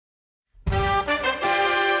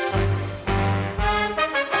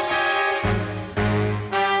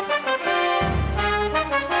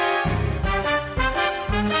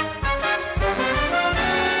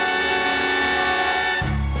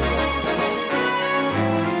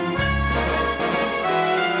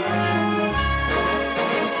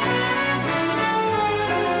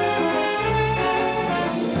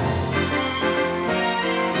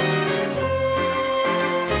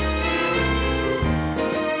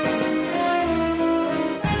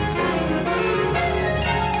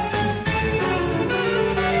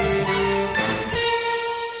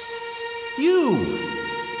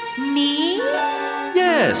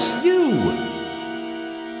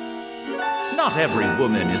Not every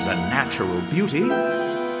woman is a natural beauty,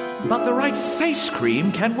 but the right face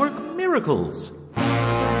cream can work miracles.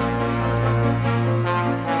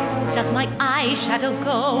 Does my eyeshadow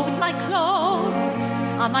go with my clothes?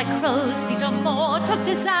 Are my crow's feet a mortal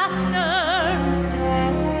disaster?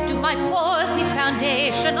 Do my pores need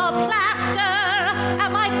foundation or plaster?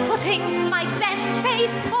 Am I putting my best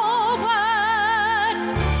face forward?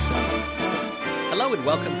 Hello and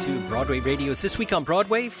welcome to Broadway Radio's This Week on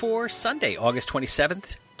Broadway for Sunday, August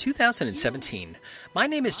 27th, 2017. My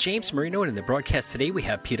name is James Marino, and in the broadcast today we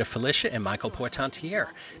have Peter Felicia and Michael Portantiere.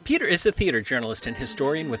 Peter is a theater journalist and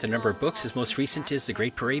historian with a number of books. His most recent is The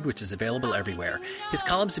Great Parade, which is available everywhere. His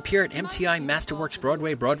columns appear at MTI, Masterworks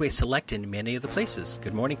Broadway, Broadway Select, and many other places.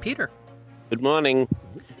 Good morning, Peter. Good morning.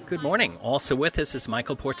 Good morning. Also with us is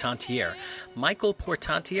Michael Portantiere. Michael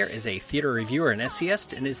Portantiere is a theater reviewer and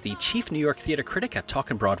essayist and is the chief New York theater critic at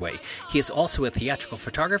Talkin' Broadway. He is also a theatrical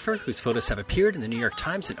photographer whose photos have appeared in the New York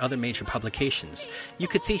Times and other major publications. You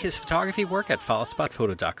could see his photography work at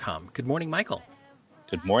followspotphoto.com. Good morning, Michael.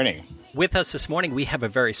 Good morning. With us this morning, we have a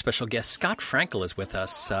very special guest. Scott Frankel is with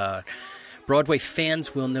us. Broadway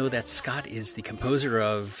fans will know that Scott is the composer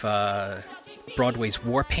of Broadway's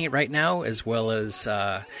War Paint right now, as well as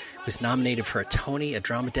was nominated for a Tony, a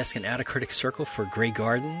Drama Desk, and Outer Critics Circle for Grey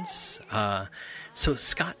Gardens. So,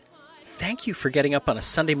 Scott, thank you for getting up on a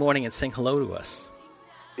Sunday morning and saying hello to us.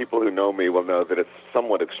 People who know me will know that it's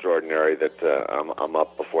somewhat extraordinary that I'm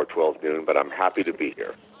up before 12 noon, but I'm happy to be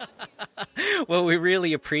here. Well, we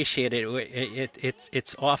really appreciate it.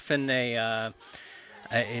 It's often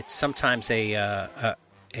it's sometimes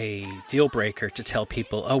a deal breaker to tell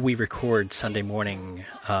people, oh, we record Sunday morning,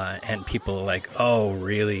 and people are like, oh,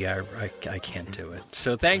 really? I can't do it.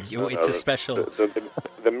 So thank you. It's a special...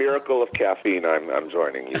 The miracle of caffeine, I'm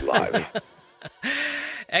joining you live.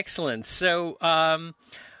 Excellent. So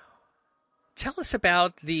tell us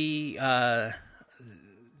about the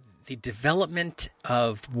development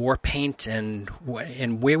of War Paint and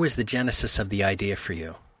where was the genesis of the idea for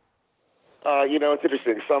you? It's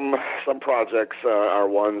interesting. Some projects are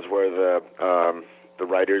ones where the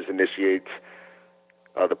writers initiate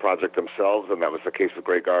the project themselves, and that was the case with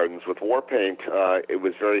Grey Gardens. With War Paint, it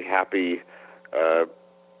was very happy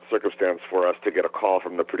circumstance for us to get a call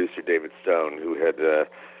from the producer David Stone, who had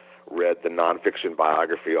read the nonfiction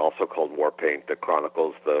biography, also called War Paint, that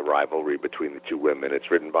chronicles the rivalry between the two women.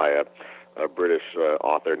 It's written by a British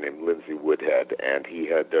author named Lindsay Woodhead, and he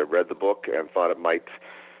had read the book and thought it might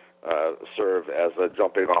serve as a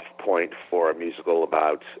jumping-off point for a musical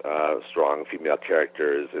about strong female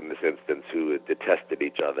characters, in this instance, who detested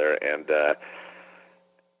each other. And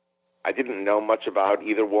I didn't know much about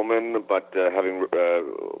either woman, but having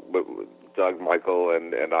Doug, Michael,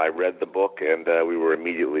 and I read the book, and we were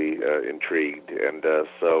immediately intrigued. And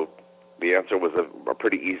so the answer was a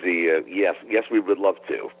pretty easy yes. Yes, we would love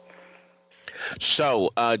to.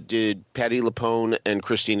 So did Patti LuPone and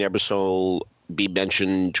Christine Ebersole be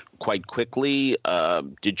mentioned quite quickly?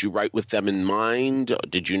 Did you write with them in mind?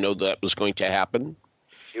 Did you know that was going to happen?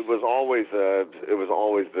 It was always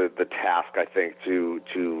the task, I think, to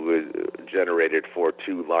generate it for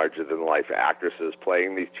two larger-than-life actresses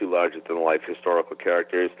playing these two larger-than-life historical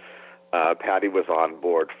characters. Patti was on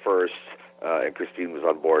board first, and Christine was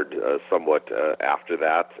on board somewhat after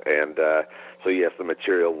that, and so yes, the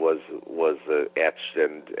material was etched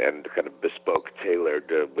and kind of bespoke,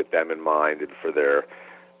 tailored with them in mind and for their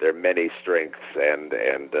many strengths and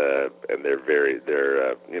their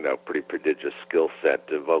pretty prodigious skill set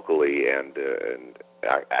vocally and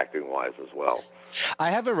acting wise as well.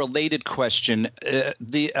 I have a related question. I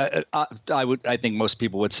think most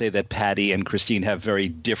people would say that Patti and Christine have very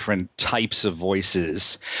different types of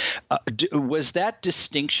voices. Was that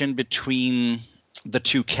distinction between the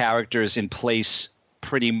two characters in place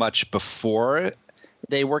pretty much before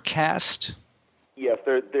they were cast? Yes,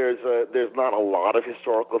 there's not a lot of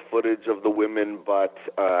historical footage of the women, but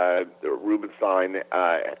Rubinstein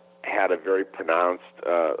had a very pronounced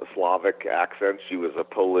Slavic accent. She was a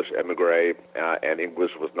Polish emigre, and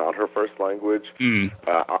English was not her first language.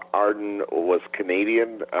 Arden was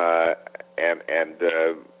Canadian, and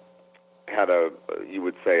had you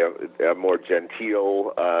would say, a more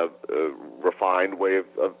genteel, refined way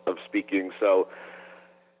of speaking. So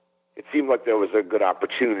it seemed like there was a good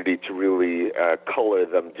opportunity to really color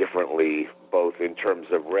them differently, both in terms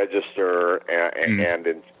of register and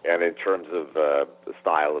in terms of the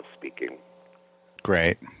style of speaking.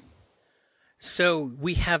 Great. So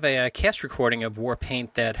we have a cast recording of War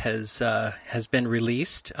Paint that has been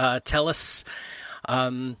released. Tell us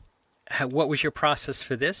what was your process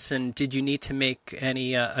for this, and did you need to make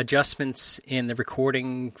any adjustments in the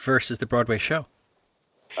recording versus the Broadway show?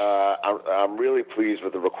 I'm really pleased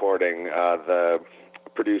with the recording. The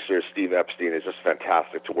producer, Steve Epstein, is just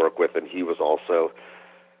fantastic to work with, and he was also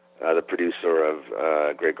the producer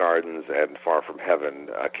of Grey Gardens and Far From Heaven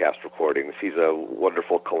cast recordings. He's a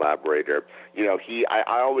wonderful collaborator. You know,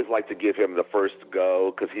 I always like to give him the first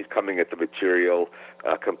go because he's coming at the material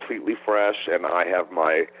completely fresh, and I have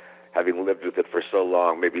having lived with it for so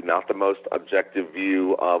long, maybe not the most objective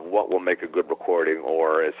view of what will make a good recording,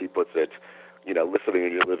 or as he puts it, you know, listening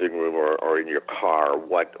in your living room or in your car,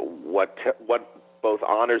 what both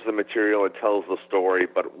honors the material and tells the story,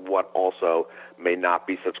 but what also may not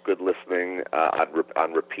be such good listening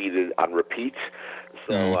on repeat.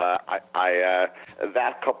 So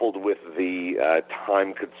that coupled with the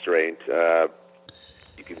time constraint,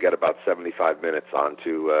 you can get about 75 minutes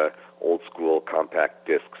onto old school compact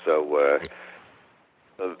disc. So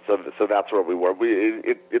that's where we were.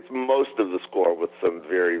 It's most of the score with some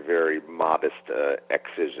very, very modest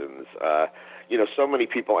excisions. You know, so many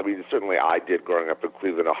people, I mean, certainly I did growing up in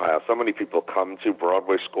Cleveland, Ohio, so many people come to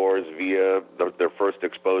Broadway scores via their first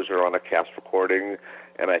exposure on a cast recording,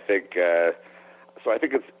 and I think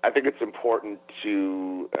it's important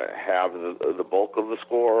to have the bulk of the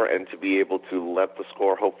score and to be able to let the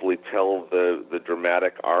score hopefully tell the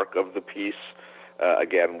dramatic arc of the piece,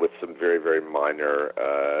 again, with some very, very minor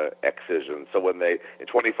excisions. So when in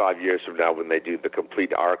 25 years from now, when they do the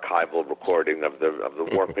complete archival recording of the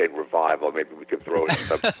Warpaint revival, maybe we could throw in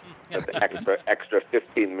some extra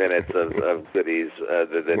 15 minutes of goodies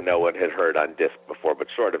that no one had heard on disc before.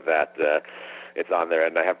 But short of that, it's on there.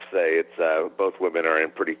 And I have to say, it's both women are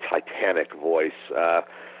in pretty titanic voice.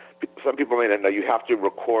 Some people may not know you have to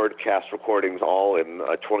record cast recordings all in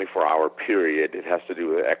a 24-hour period. It has to do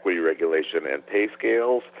with equity regulation and pay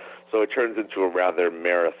scales, so it turns into a rather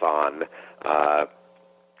marathon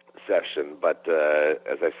session. But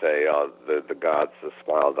as I say, the gods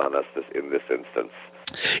smiled on us in this instance.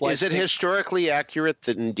 Well, is it historically accurate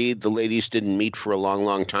that indeed the ladies didn't meet for a long,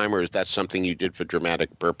 long time, or is that something you did for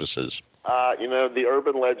dramatic purposes? You know, the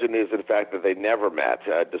urban legend is, in fact, that they never met,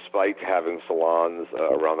 despite having salons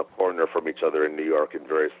around the corner from each other in New York in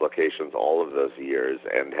various locations all of those years,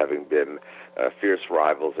 and having been fierce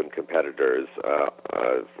rivals and competitors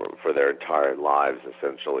for their entire lives,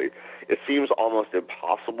 essentially. It seems almost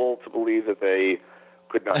impossible to believe that they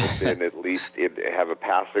could not have been at least have a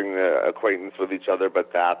passing acquaintance with each other,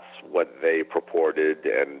 but that's what they purported,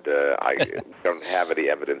 and I don't have any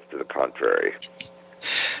evidence to the contrary.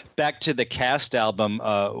 Back to the cast album,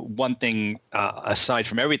 one thing, aside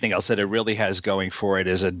from everything else that it really has going for it,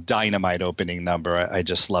 is a dynamite opening number. I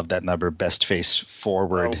just love that number, Best Face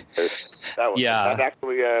Forward. When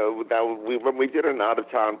we did an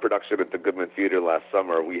out-of-town production at the Goodman Theater last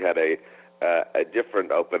summer, we had a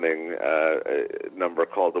different opening number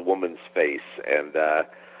called The Woman's Face, and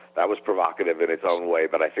that was provocative in its own way,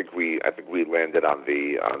 but I think we landed on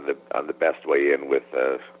the best way in with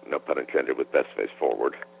no pun intended, with Best Face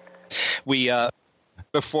Forward. We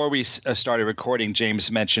before we started recording, James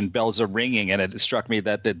mentioned Bells Are Ringing, and it struck me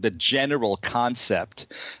that the general concept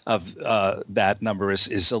of that number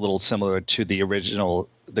is a little similar to the original.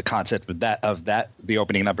 The concept of the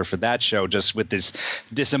opening number for that show, just with this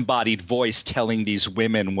disembodied voice telling these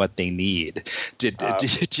women what they need. Do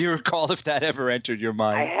you recall if that ever entered your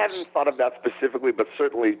mind? I hadn't thought of that specifically, but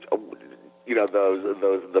certainly, you know,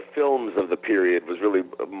 the films of the period was really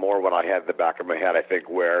more what I had in the back of my head. I think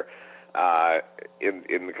where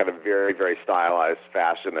in kind of very, very stylized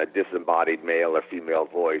fashion, a disembodied male or female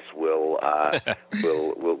voice will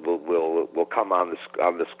come on the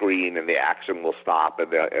screen, and the action will stop,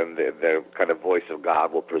 and the kind of voice of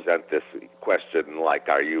God will present this question like,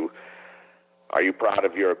 are you proud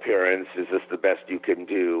of your appearance? Is this the best you can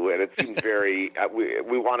do? And it seemed very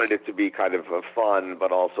we wanted it to be kind of fun,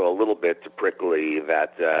 but also a little bit prickly,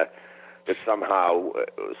 that somehow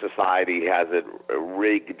society has it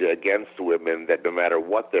rigged against women, that no matter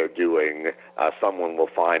what they're doing, someone will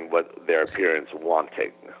find what their appearance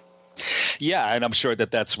wanting. Yeah, and I'm sure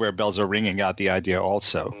that's where Bells Are Ringing got the idea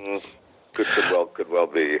also. Could well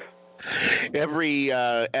be. Every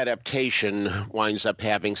adaptation winds up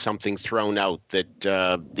having something thrown out that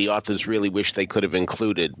the authors really wish they could have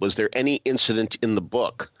included. Was there any incident in the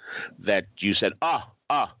book that you said,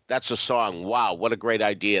 that's a song, wow, what a great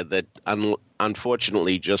idea, that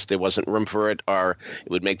unfortunately just there wasn't room for it, or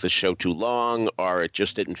it would make the show too long, or it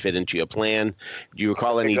just didn't fit into your plan? Do you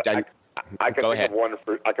recall any? I can think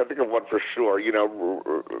of one for sure. You know,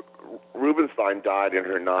 Rubinstein died in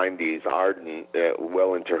her 90s, Arden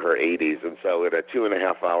well into her 80s, and so in a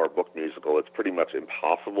 2.5-hour book musical, it's pretty much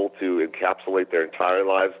impossible to encapsulate their entire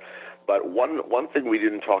lives. But one thing we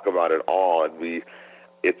didn't talk about at all, and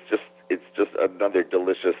it's just another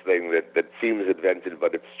delicious thing that seems invented,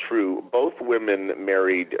 but it's true. Both women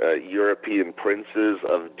married European princes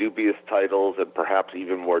of dubious titles and perhaps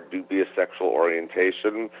even more dubious sexual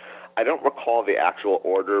orientation. I don't recall the actual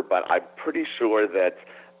order, but I'm pretty sure that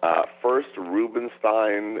first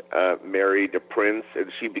Rubinstein married a prince,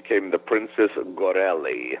 and she became the Princess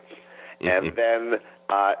Gorelli. And then,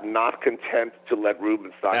 not content to let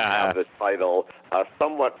Rubinstein have the title,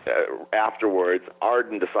 somewhat afterwards,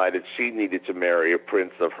 Arden decided she needed to marry a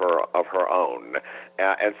prince of her own.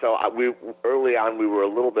 And so early on, we were a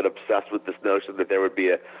little bit obsessed with this notion that there would be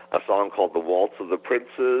a song called The Waltz of the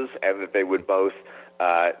Princes, and that they would both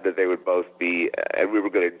be, and we were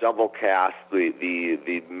going to double cast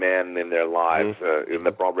the men in their lives in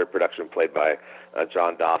the Broadway production played by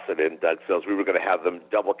John Dawson and Doug Sills. We were going to have them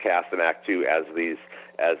double cast in Act Two as these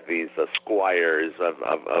squires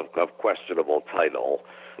of questionable title.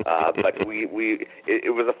 But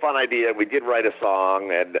it was a fun idea. We did write a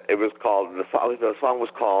song, and it was called the song was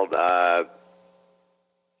called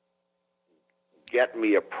 "Get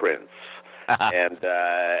Me a Prince." And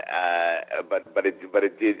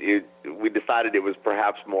we decided it was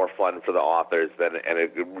perhaps more fun for the authors and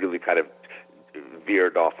it really kind of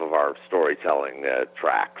veered off of our storytelling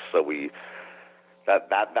tracks. So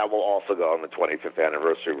that will also go on the 25th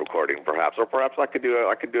anniversary recording, perhaps, or perhaps I could do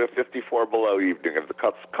a 54 Below evening of the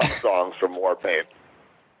cut songs from Warpaint.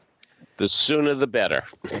 The sooner the better.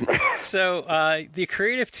 So the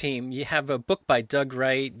creative team, you have a book by Doug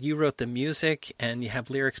Wright, you wrote the music, and you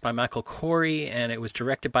have lyrics by Michael Corey, and it was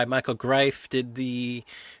directed by Michael Greif. Did the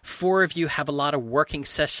four of you have a lot of working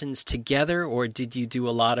sessions together, or did you do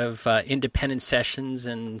a lot of independent sessions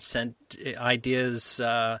and send ideas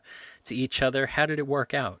to each other? How did it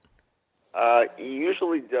work out?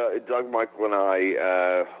 Usually Doug, Michael, and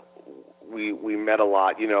I, we met a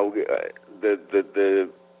lot. You know,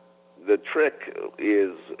 the trick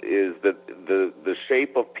is that the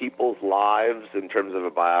shape of people's lives in terms of a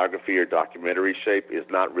biography or documentary shape is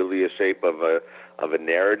not really a shape of a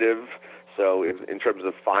narrative. So in terms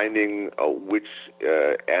of finding which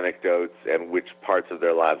anecdotes and which parts of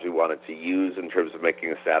their lives we wanted to use in terms of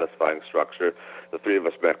making a satisfying structure, the three of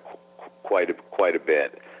us met quite a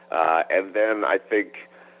bit. And then I think,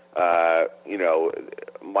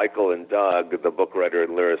 Michael and Doug, the book writer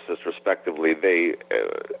and lyricist respectively, they,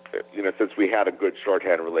 since we had a good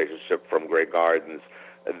shorthand relationship from Grey Gardens,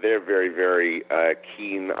 they're very, very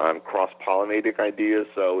keen on cross-pollinating ideas.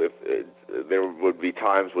 So if there would be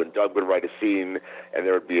times when Doug would write a scene and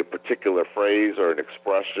there would be a particular phrase or an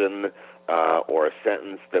expression or a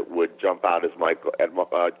sentence that would jump out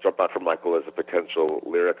from Michael as a potential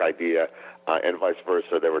lyric idea, and vice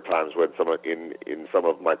versa. There were times when in some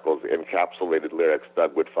of Michael's encapsulated lyrics,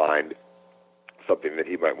 Doug would find something that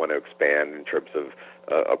he might want to expand in terms of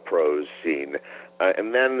a prose scene,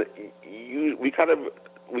 and then we kind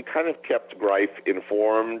of kept Greif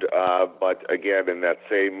informed, but again, in that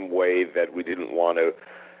same way that we didn't want to.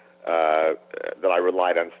 That I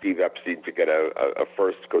relied on Steve Epstein to get a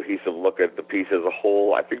first cohesive look at the piece as a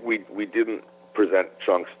whole. I think we didn't present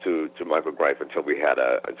chunks to Michael Greif until we had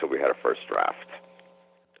a first draft.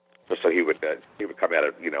 So he would come at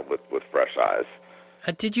it with fresh eyes.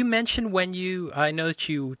 Did you mention I know that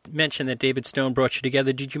you mentioned that David Stone brought you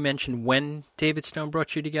together. Did you mention when David Stone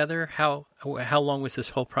brought you together? How long was this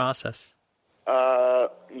whole process?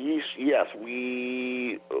 Yes,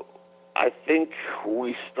 I think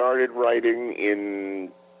we started writing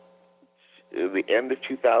in the end of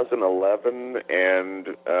 2011, and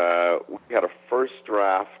we had a first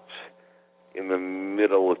draft in the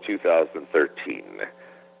middle of 2013.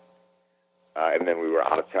 And then we were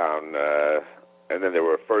out of town, and then there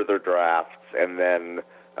were further drafts, and then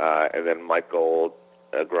Michael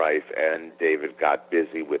Greif and David got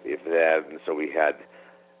busy with If Then, and so we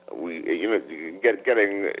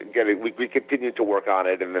continued to work on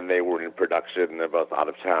it, and then they were in production, both out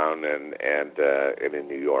of town and in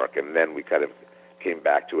New York, and then we kind of came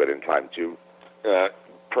back to it in time to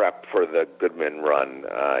prep for the Goodman run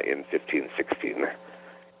in 15-16.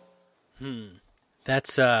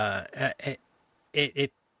 That's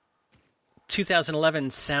it. 2011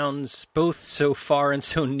 sounds both so far and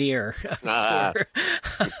so near.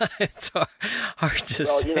 It's hard to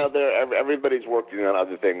say. Well, everybody's working on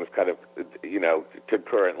other things kind of,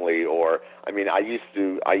 concurrently, or, I mean, I used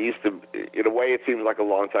to, in a way it seems like a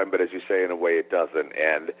long time, but as you say, in a way it doesn't.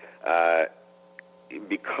 And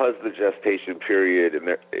because the gestation period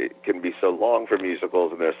it can be so long for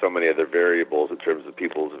musicals, and there's so many other variables in terms of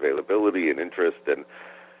people's availability and interest and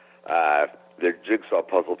their jigsaw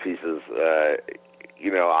puzzle pieces.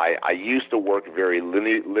 I used to work very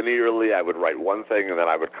linearly. I would write one thing, and then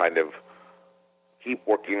I would kind of keep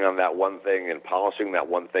working on that one thing and polishing that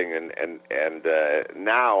one thing. And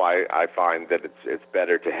now I find that it's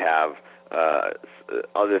better to have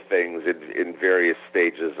other things in various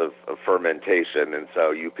stages of fermentation, and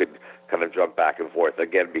so you could kind of jump back and forth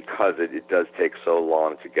again because it does take so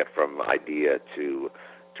long to get from idea to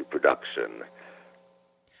production.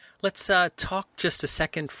 Let's talk just a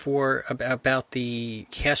second about the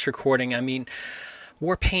cast recording. I mean,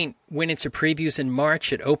 Warpaint went into previews in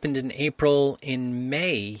March. It opened in April. In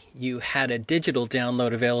May, you had a digital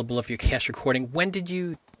download available of your cast recording. When did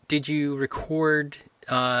you record?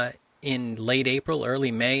 In late April, early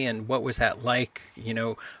May, and what was that like?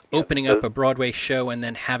 Opening up a Broadway show and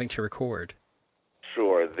then having to record.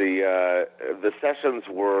 Sure. The sessions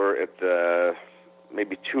were at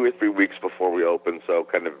maybe 2 or 3 weeks before we opened, so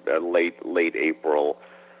kind of late April.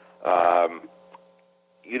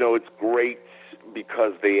 It's great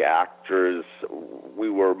because the actors, we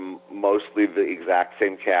were mostly the exact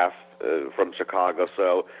same cast from Chicago,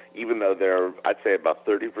 so even though I'd say about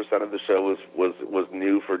 30% of the show was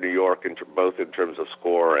new for New York, both in terms of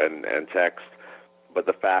score and text, but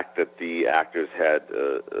the fact that the actors had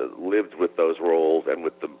lived with those roles and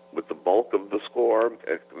with the bulk of the score,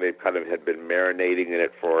 they kind of had been marinating in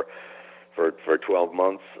it for 12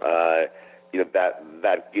 months.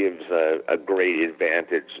 That gives a great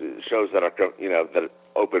advantage. Shows that are that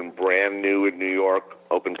open brand new in New York,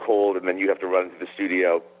 open cold, and then you have to run to the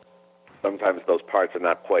studio. Sometimes those parts are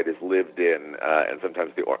not quite as lived in, and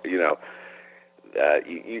sometimes you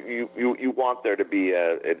want there to be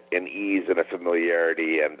an ease and a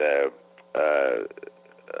familiarity, and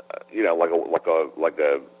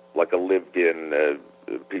like a lived in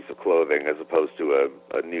piece of clothing as opposed to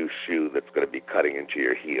a new shoe that's going to be cutting into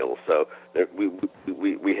your heel. So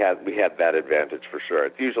we had that advantage for sure.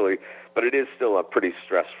 It's usually, but it is still a pretty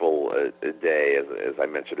stressful day, as I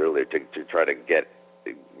mentioned earlier, to try to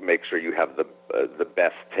make sure you have the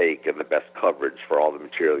best take and the best coverage for all the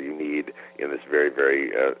material you need in this very,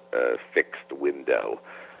 very fixed window.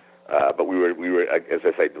 But we were, as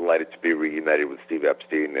I say, delighted to be reunited with Steve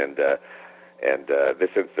Epstein, and this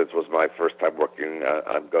instance was my first time working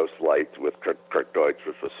on Ghostlight with Kirk Deutsch,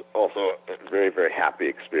 which was also a very, very happy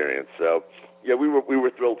experience. So, yeah, we were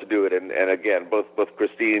thrilled to do it, and again, both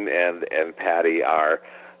Christine and Patty are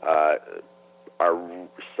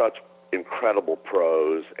such incredible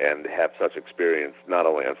pros and have such experience not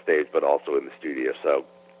only on stage but also in the studio. So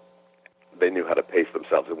they knew how to pace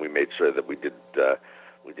themselves, and we made sure that we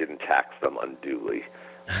didn't tax them unduly.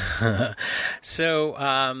 So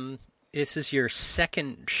this is your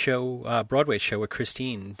second show, Broadway show with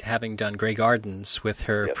Christine, having done Grey Gardens with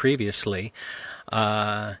her previously.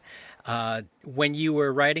 When you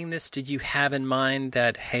were writing this, did you have in mind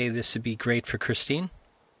that, hey, this would be great for Christine?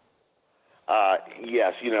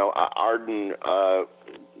 Yes, Arden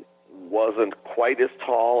wasn't quite as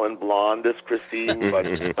tall and blonde as Christine,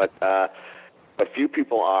 but few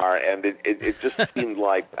people are, and it just seemed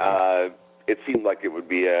like it would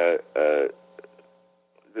be that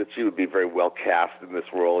she would be very well cast in this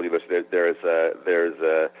role.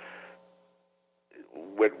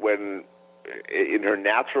 When in her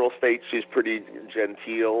natural state, she's pretty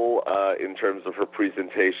genteel in terms of her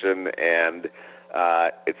presentation, and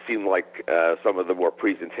it seemed like some of the more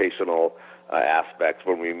presentational aspects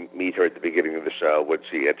when we meet her at the beginning of the show, when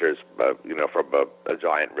she enters, from a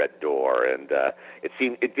giant red door, and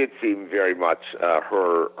it did seem very much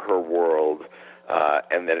her world,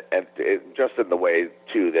 and just in the way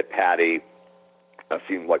too that Patty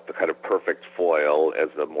seemed like the kind of perfect foil, as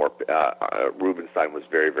the more Rubinstein was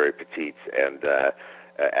very, very petite, and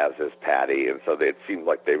as is Patty, and so it seemed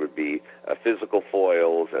like they would be physical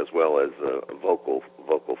foils as well as vocal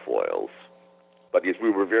foils. But yes, we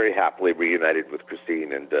were very happily reunited with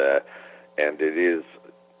Christine, and it is.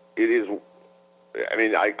 I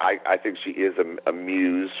mean, I think she is a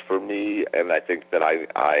muse for me, and I think that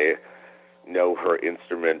I know her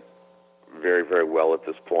instrument very, very well at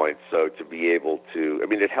this point. So to be able to,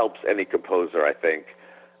 it helps any composer, I think.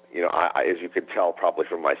 I, as you can tell probably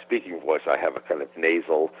from my speaking voice, I have a kind of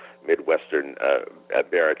nasal Midwestern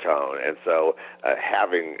baritone, and so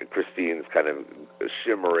having Christine's kind of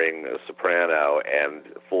shimmering soprano and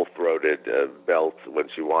full-throated belt when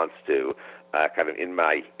she wants to, kind of in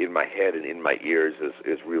my head and in my ears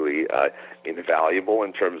is really invaluable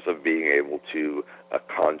in terms of being able to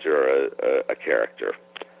conjure a character.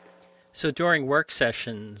 So during work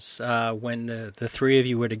sessions, when the three of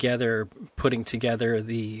you were together putting together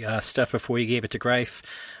the stuff before you gave it to Greif,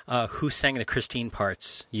 who sang the Christine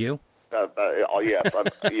parts? You? Yes,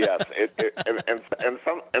 yes.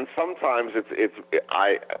 Sometimes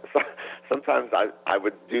sometimes I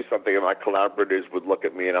would do something and my collaborators would look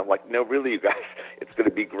at me and I'm like, no, really, you guys, it's going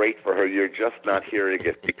to be great for her. You're just not hearing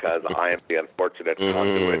it because I am the unfortunate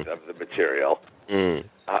conduit of the material.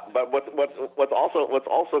 But what's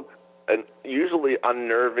also an usually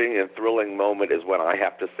unnerving and thrilling moment is when I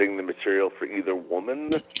have to sing the material for either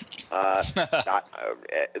woman. That's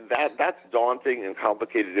daunting and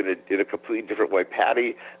complicated in a completely different way.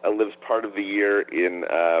 Patty lives part of the year in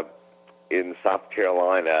South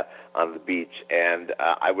Carolina on the beach, and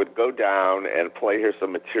I would go down and play her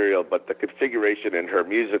some material, but the configuration in her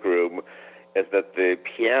music room is that the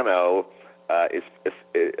piano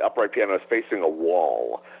upright piano is facing a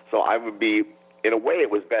wall. So I would be, in a way it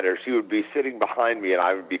was better. She would be sitting behind me and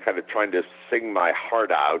I would be kind of trying to sing my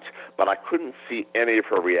heart out, but I couldn't see any of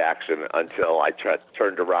her reaction until I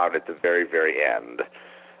turned around at the very, very end.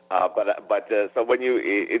 So when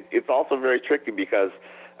it's also very tricky because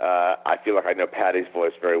I feel like I know Patty's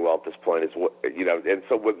voice very well at this point, and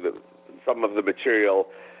so with some of the material,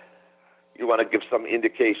 you want to give some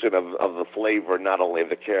indication of the flavor, not only of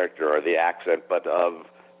the character or the accent, but of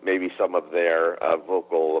maybe some of their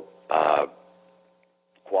vocal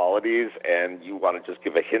qualities, and you want to just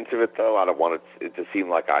give a hint of it, though. I don't want it to seem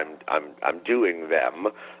like I'm doing them.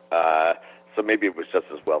 So maybe it was just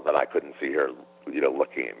as well that I couldn't see her,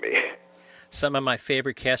 looking at me. Some of my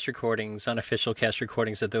favorite cast recordings, unofficial cast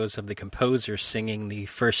recordings, are those of the composers singing the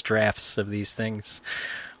first drafts of these things.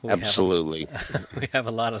 Absolutely. We have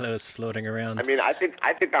a lot of those floating around. I mean, I think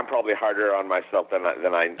I'm probably harder on myself than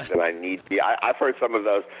I need to be. I've heard some of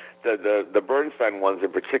those, the Bernstein ones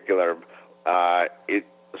in particular.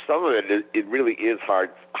 Some of it really is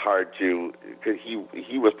hard to, because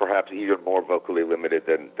he was perhaps even more vocally limited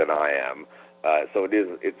than I am. So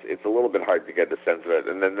it's a little bit hard to get the sense of it.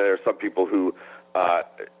 And then there are some people who, are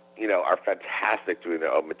fantastic doing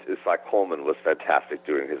their own material. Like Coleman was fantastic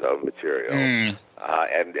doing his own material,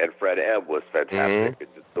 and Fred Ebb was fantastic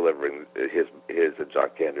at delivering his and John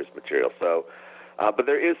Cander's material. So, but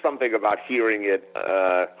there is something about hearing it.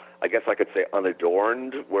 I guess I could say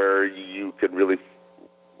unadorned, where you can really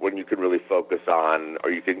focus on,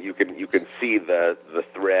 or you can see the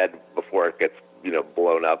thread before it gets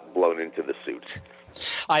blown into the suit.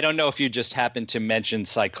 I don't know if you just happened to mention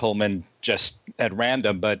Cy Coleman just at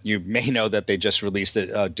random, but you may know that they just released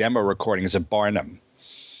the demo recordings of Barnum.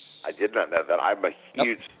 I did not know that. I'm a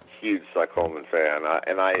huge Cy Coleman fan,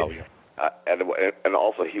 and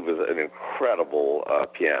also he was an incredible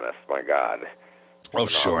pianist. My God. Oh,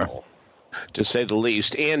 sure. To say the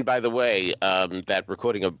least. And by the way, that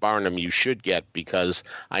recording of Barnum you should get, because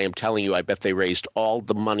I am telling you, I bet they raised all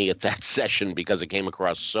the money at that session because it came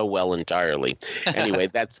across so well entirely. Anyway,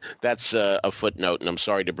 that's a footnote, and I'm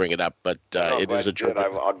sorry to bring it up, but it is a trip.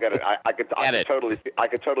 I'll get it. I could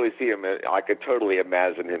totally see him. I could totally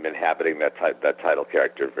imagine him inhabiting that title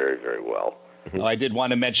character very, very well. I did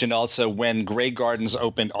want to mention also, when Grey Gardens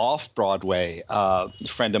opened off Broadway, a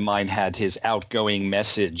friend of mine had his outgoing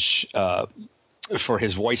message for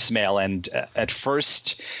his voicemail, and at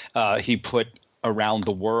first he put "Around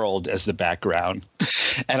the World" as the background,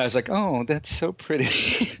 and I was like, "Oh, that's so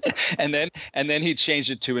pretty." and then he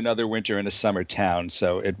changed it to "Another Winter in a Summer Town,"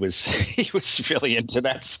 so he was really into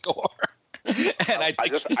that score. And I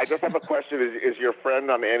just have a question: Is your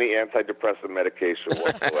friend on any antidepressant medication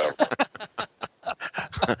whatsoever?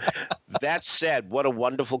 That said, what a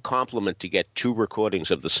wonderful compliment to get two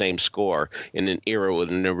recordings of the same score in an era when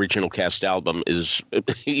an original cast album is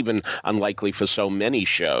even unlikely for so many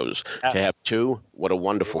shows. To have two, what a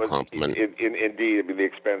wonderful compliment. Indeed, I mean, the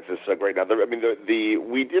expense is so great. Now,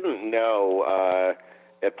 we didn't know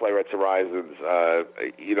at Playwrights Horizons,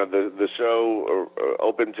 the show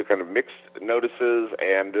opened to kind of mixed notices,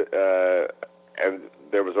 and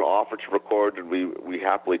there was an offer to record, and we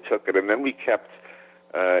happily took it, and then we kept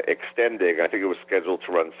extending. I think it was scheduled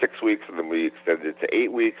to run 6 weeks, and then we extended it to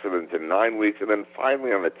 8 weeks, and then to 9 weeks, and then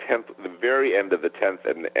finally on the 10th, the very end of the 10th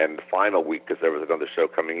and final week, because there was another show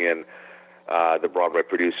coming in, the Broadway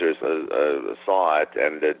producers saw it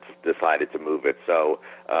and decided to move it. So,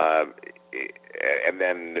 and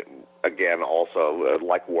then again, also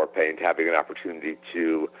like Warpaint, having an opportunity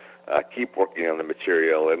to keep working on the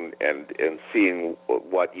material and seeing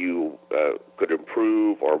what you could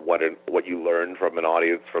improve, or what you learned from an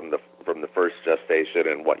audience from the first gestation,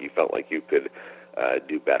 and what you felt like you could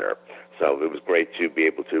do better. So it was great to be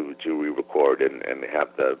able to re-record and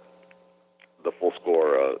have the the full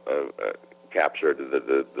score captured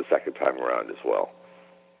the second time around as well.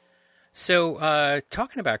 So,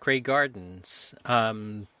 talking about Grey Gardens,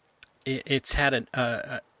 it's had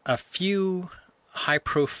a few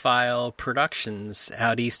high-profile productions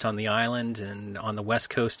out east on the island and on the West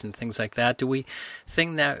Coast and things like that. Do we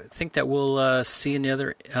think that we'll see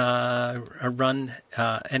another run,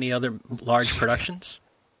 any other large productions?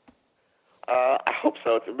 I hope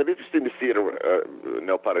so. It's been interesting to see it,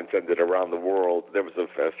 no pun intended, around the world. There was a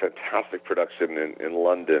fantastic production in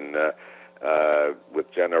London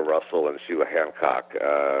with Jenna Russell and Sheila Hancock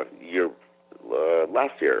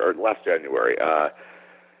last January.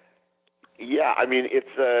 Yeah, I mean,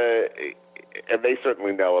 it's and they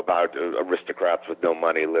certainly know about aristocrats with no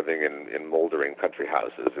money living in moldering country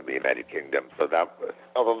houses in the United Kingdom. So that,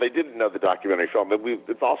 although they didn't know the documentary film, but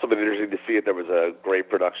it's also been interesting to see it. There was a great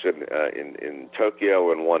production in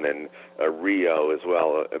Tokyo and one in Rio as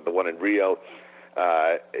well. The one in Rio,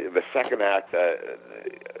 the second act,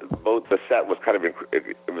 both the set was kind of,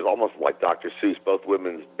 it was almost like Dr. Seuss. Both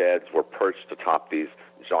women's beds were perched atop these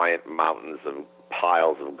giant mountains of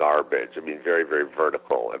piles of garbage. I mean, very, very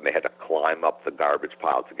vertical, and they had to climb up the garbage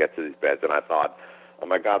pile to get to these beds. And I thought, oh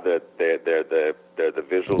my God, they're the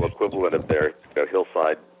visual equivalent of their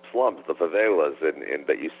hillside slums, the favelas, in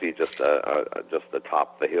that you see just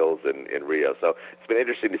atop the hills in Rio. So it's been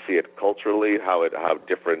interesting to see it culturally, how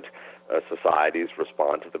different societies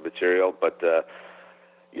respond to the material. But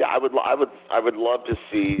yeah, I would love to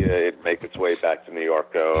see it make its way back to New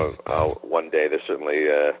York one day. There's certainly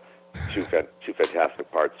two fantastic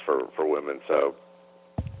parts for women, so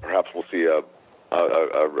perhaps we'll see a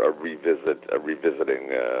revisiting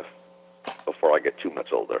before I get too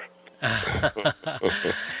much older.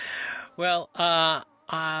 Well, I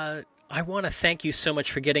want to thank you so much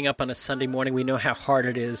for getting up on a Sunday morning. We know how hard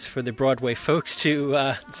it is for the Broadway folks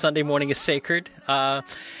to Sunday morning is sacred.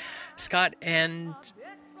 Scott, and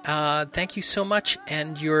thank you so much.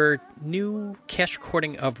 And your new cast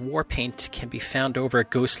recording of Warpaint can be found over at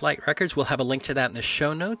Ghostlight Records. We'll have a link to that in the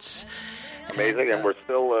show notes. Amazing, and we're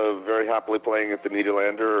still very happily playing at the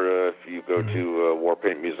Nederlander. If you go to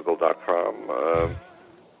warpaintmusical.com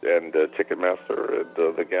and Ticketmaster, and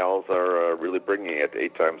the gals are really bringing it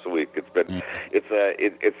 8 times a week. It's been, it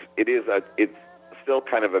still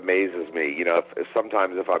kind of amazes me. You know,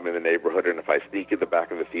 sometimes if I'm in the neighborhood and if I sneak in the back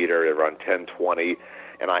of the theater around 10:20,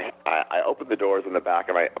 and I open the doors in the back,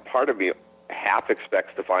 and part of me half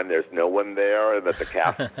expects to find there's no one there and that the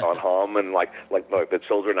cast's gone home and like the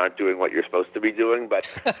children aren't doing what you're supposed to be doing. But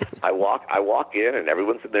I walk in and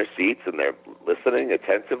everyone's in their seats and they're listening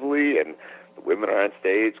attentively, and the women are on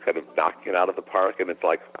stage kind of knocking it out of the park, and it's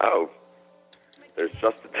like, oh, there's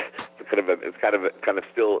just it's kind of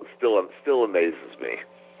still amazes me.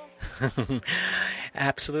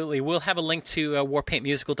 Absolutely. We'll have a link to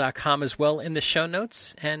warpaintmusical.com as well in the show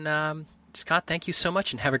notes. And Scott, thank you so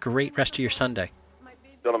much, and have a great rest of your Sunday.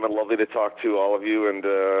 Gentlemen, lovely to talk to all of you. And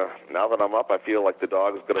now that I'm up, I feel like the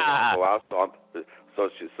dog is going to go out.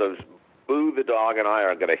 So Boo the dog and I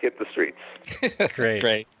are going to hit the streets.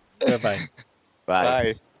 Great. Bye-bye.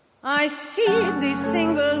 Bye. I see these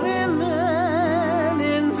single women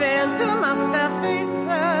in veiled master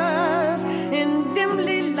faces, in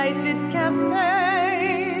dimly lighted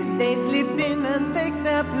cafes. They sleep in and take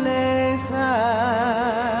their places.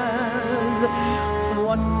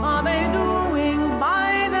 What are they doing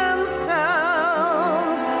by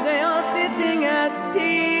themselves? They are sitting at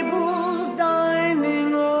tables,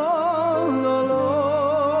 dining all alone.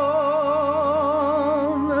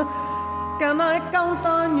 Can I count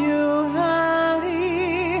on you,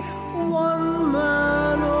 Harry? One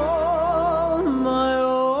man on my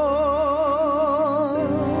own.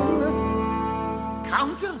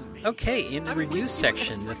 Count on me. Okay, in the review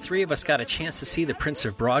section, the three of us got a chance to see The Prince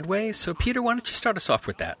of Broadway. So, Peter, why don't you start us off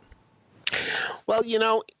with that? Well, you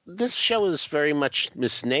know, this show is very much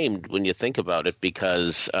misnamed when you think about it,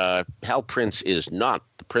 because Hal Prince is not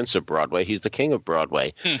the Prince of Broadway. He's the King of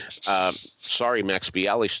Broadway. Sorry, Max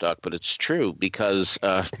Bialystock, but it's true, because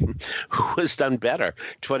who has done better?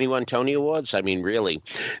 21 Tony Awards? I mean, really.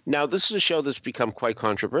 Now, this is a show that's become quite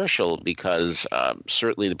controversial because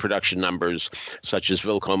certainly the production numbers, such as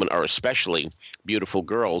Willkommen, or especially Beautiful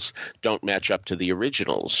Girls, don't match up to the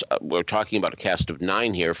originals. We're talking about a cast of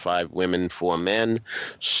 9 here, 5 women, 4 men.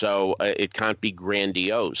 So it can't be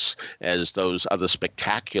grandiose as those other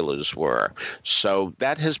spectaculars were. So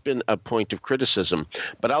that has been a point of criticism.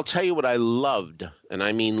 But I'll tell you what I loved, and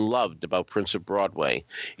I mean loved, about Prince of Broadway,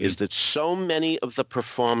 is that so many of the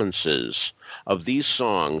performances of these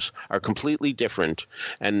songs are completely different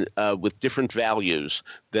and with different values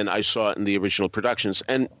than I saw in the original productions.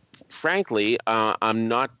 And frankly, I'm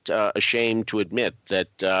not ashamed to admit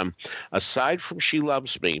that aside from She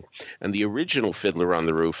Loves Me and the original Fiddler on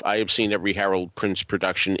the Roof, I have seen every Harold Prince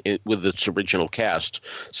production with its original cast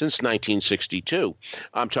since 1962.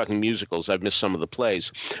 I'm talking musicals. I've missed some of the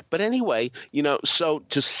plays. But anyway, so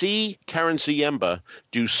to see Karen Ziemba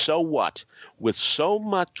do So What with so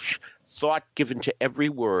much thought given to every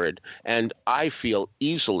word, and I feel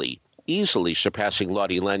easily surpassing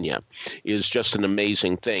Lottie Lenya, is just an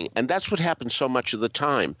amazing thing. And that's what happens so much of the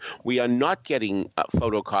time. We are not getting a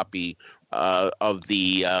photocopy of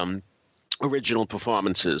the original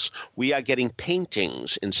performances. We are getting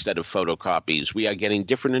paintings instead of photocopies. We are getting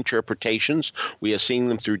different interpretations. We are seeing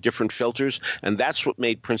them through different filters. And that's what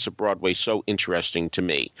made Prince of Broadway so interesting to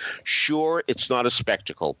me. Sure, it's not a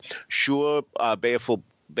spectacle. Sure,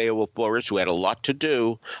 Beowulf Boris, who had a lot to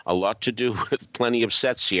do with plenty of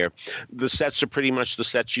sets here. The sets are pretty much the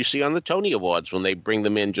sets you see on the Tony Awards when they bring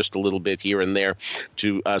them in just a little bit here and there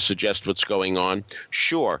to suggest what's going on.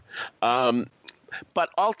 Sure. But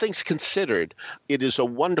all things considered, it is a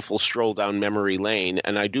wonderful stroll down memory lane,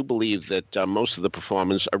 and I do believe that most of the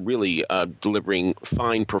performers are really delivering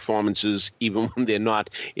fine performances, even when they're not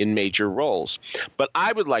in major roles. But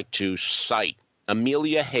I would like to cite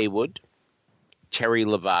Amelia Haywood, Terry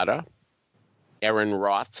Levada, Erin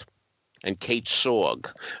Roth, and Kate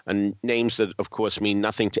Sorg, and names that, of course, mean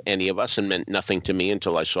nothing to any of us and meant nothing to me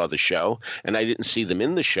until I saw the show, and I didn't see them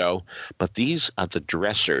in the show, but these are the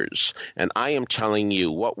dressers, and I am telling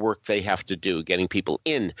you what work they have to do getting people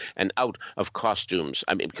in and out of costumes.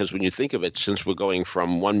 I mean, because when you think of it, since we're going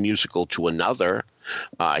from one musical to another,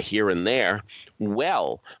 here and there,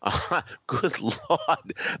 well, good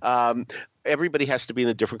Lord, everybody has to be in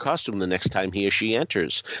a different costume the next time he or she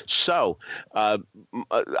enters. So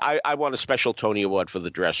I want a special Tony Award for the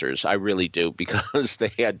dressers. I really do, because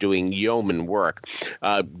they are doing yeoman work,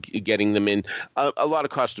 getting them in. A lot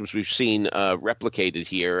of costumes we've seen replicated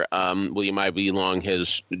here. William Ivey Long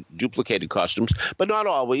has duplicated costumes, but not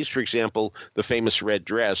always. For example, the famous red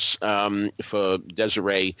dress for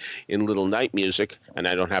Desiree in Little Night Music, and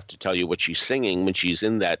I don't have to tell you what she's singing when she's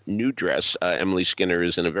in that new dress. Emily Skinner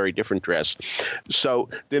is in a very different dress. So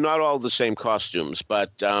they're not all the same costumes,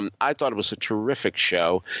 but I thought it was a terrific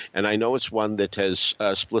show, and I know it's one that has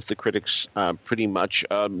split the critics pretty much,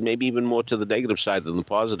 maybe even more to the negative side than the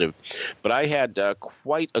positive. But I had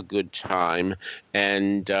quite a good time,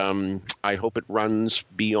 and I hope it runs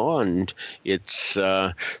beyond its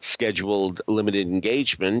scheduled limited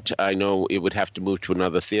engagement. I know it would have to move to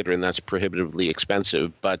another theater, and that's prohibitively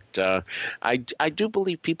expensive, but I do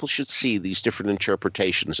believe people should see these different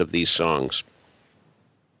interpretations of these songs.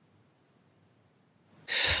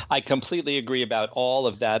 I completely agree about all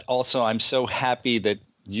of that. Also, I'm so happy that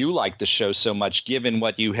you like the show so much, given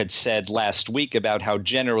what you had said last week about how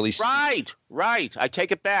generally Right. I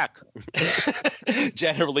take it back.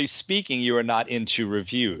 Generally speaking, you are not into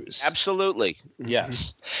reviews. Absolutely.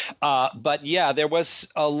 Yes. But yeah, there was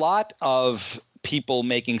a lot of people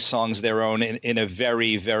making songs their own in a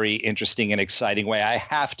very, very interesting and exciting way. I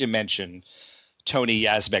have to mention Tony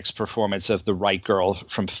Yazbek's performance of The Right Girl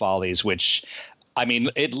from Follies, which, I mean,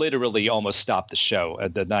 it literally almost stopped the show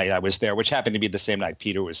the night I was there, which happened to be the same night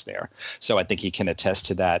Peter was there. So I think he can attest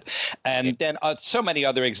to that. And then so many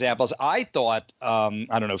other examples. I thought,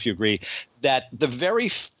 I don't know if you agree, that the very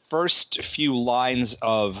first few lines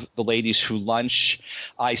of The Ladies Who Lunch,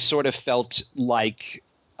 I sort of felt like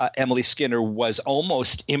Emily Skinner was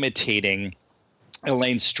almost imitating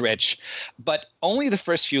Elaine Stritch, but only the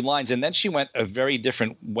first few lines. And then she went a very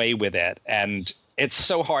different way with it. And it's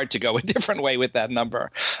so hard to go a different way with that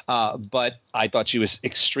number. But I thought she was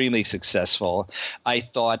extremely successful. I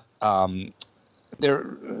thought there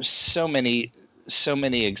are so many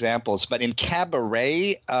examples. But in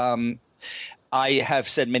Cabaret, I have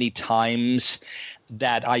said many times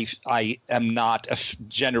that I am not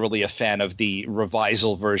generally a fan of the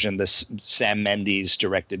revisal version, this Sam Mendes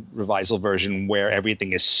directed revisal version, where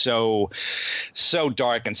everything is so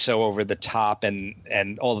dark and so over the top, and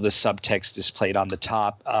all of the subtext is played on the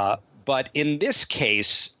top. But in this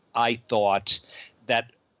case, I thought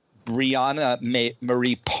that Brianna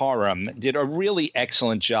Marie Parham did a really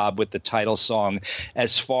excellent job with the title song,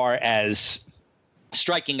 as far as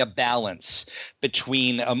striking a balance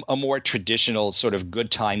between a more traditional sort of good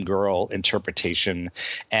time girl interpretation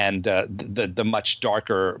and the much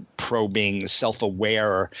darker, probing,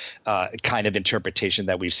 self-aware kind of interpretation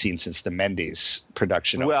that we've seen since the Mendes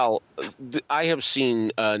production. Well, I have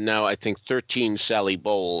seen now, I think, 13 Sally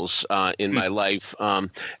Bowles in my life,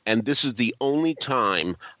 and this is the only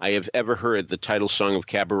time I have ever heard the title song of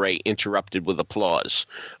Cabaret interrupted with applause.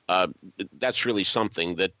 That's really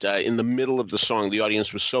something, that in the middle of the song, the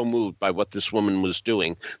audience was so moved by what this woman was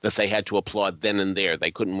doing that they had to applaud then and there.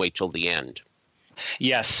 They couldn't wait till the end.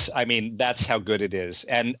 Yes, I mean, that's how good it is.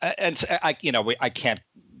 And I can't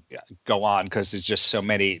go on because there's just so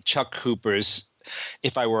many. Chuck Cooper's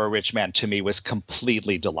If I Were a Rich Man, to me, was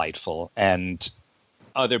completely delightful. And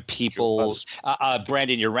other people,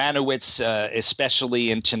 Brandon Uranowitz,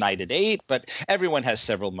 especially in Tonight at 8, but everyone has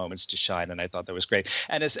several moments to shine, and I thought that was great.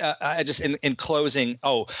 And as I just in closing,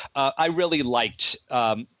 I really liked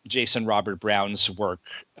Jason Robert Brown's work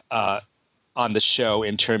on the show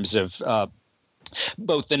in terms of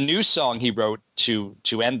both the new song he wrote to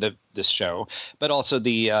end this show, but also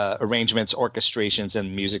the arrangements, orchestrations,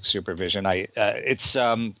 and music supervision.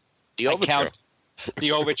 The overture.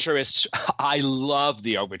 The overture is. I love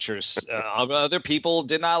the overtures. Other people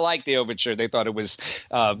did not like the overture. They thought it was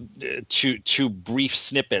two brief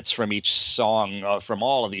snippets from each song from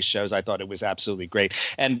all of these shows. I thought it was absolutely great.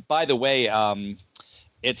 And by the way,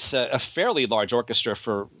 it's a fairly large orchestra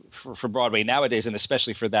for Broadway nowadays, and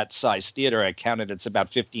especially for that size theater. I counted it's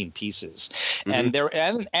about 15 pieces, and they're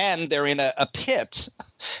in a pit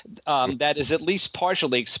that is at least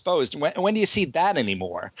partially exposed. When do you see that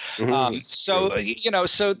anymore? So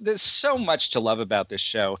there's so much to love about this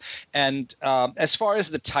show. And as far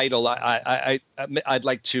as the title, I'd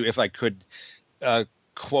like to, if I could,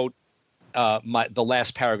 quote the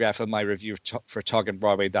last paragraph of my review for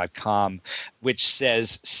TalkinBroadway.com, which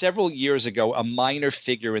says, several years ago, a minor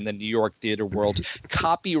figure in the New York theater world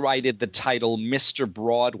copyrighted the title Mr.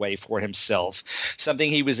 Broadway for himself, something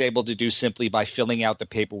he was able to do simply by filling out the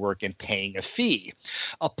paperwork and paying a fee.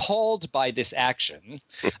 Appalled by this action,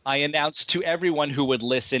 I announced to everyone who would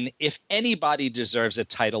listen, if anybody deserves a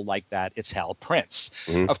title like that, it's Hal Prince.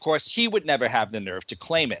 Of course, he would never have the nerve to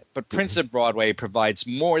claim it, but Prince of Broadway provides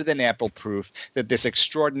more than ample proof that this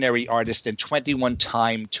extraordinary artist and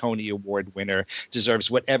 21-time Tony Award winner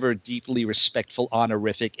deserves whatever deeply respectful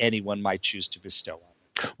honorific anyone might choose to bestow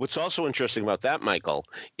on him. What's also interesting about that, Michael,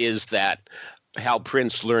 is that Hal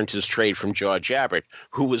Prince learned his trade from George Abbott,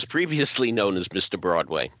 who was previously known as Mr.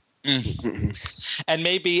 Broadway. And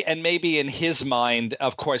maybe in his mind,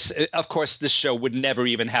 of course, this show would never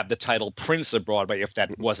even have the title Prince of Broadway if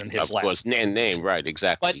that wasn't his last name. Right,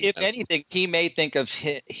 exactly. But if anything, he may think of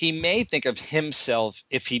himself,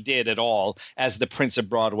 if he did at all, as the Prince of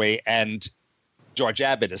Broadway, and George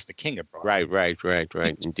Abbott is the King of Broadway.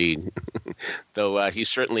 Right, indeed. Though he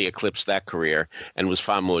certainly eclipsed that career and was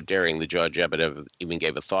far more daring than George Abbott ever even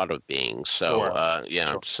gave a thought of being. So,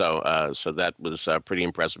 sure. So that was pretty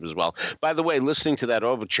impressive as well. By the way, listening to that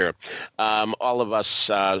overture, all of us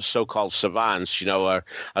so-called savants, are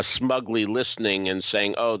smugly listening and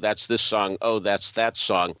saying, "Oh, that's this song. Oh, that's that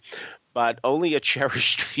song." But only a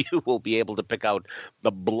cherished few will be able to pick out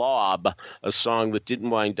The Blob, a song that didn't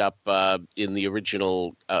wind up in the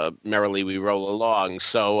original Merrily We Roll Along.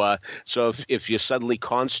 So if you're suddenly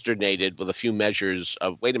consternated with a few measures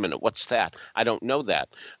of, wait a minute, what's that? I don't know that.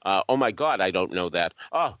 Oh, my God, I don't know that.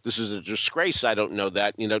 Oh, this is a disgrace. I don't know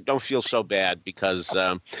that. Don't feel so bad because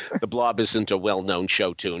The Blob isn't a well-known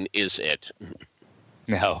show tune, is it?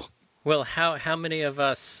 No. Well, how many of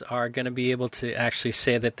us are going to be able to actually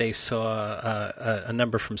say that they saw a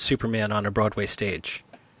number from Superman on a Broadway stage?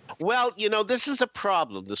 Well, this is a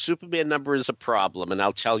problem. The Superman number is a problem, and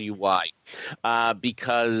I'll tell you why.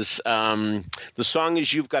 Because the song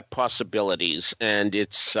is You've Got Possibilities, and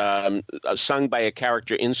it's sung by a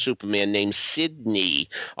character in Superman named Sydney,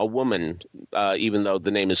 a woman, even though the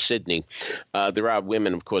name is Sydney. There are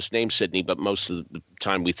women, of course, named Sydney, but most of the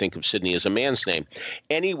time we think of Sydney as a man's name.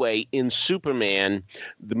 Anyway, in Superman,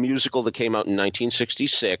 the musical that came out in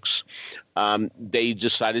 1966, they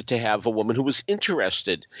decided to have a woman who was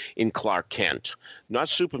interested in Clark Kent. Not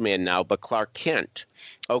Superman now, but Clark Kent.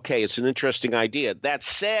 Okay, it's an interesting idea. That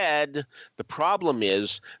said, the problem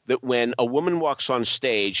is that when a woman walks on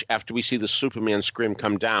stage after we see the Superman scream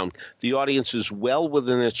come down, the audience is well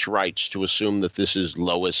within its rights to assume that this is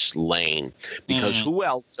Lois Lane. Because who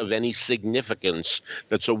else of any significance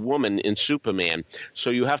that's a woman in Superman? So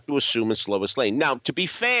you have to assume it's Lois Lane. Now, to be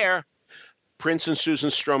fair, Prince and Susan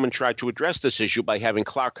Stroman tried to address this issue by having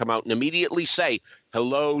Clark come out and immediately say,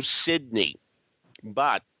 "Hello, Sydney."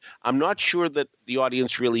 But I'm not sure that the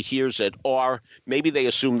audience really hears it, or maybe they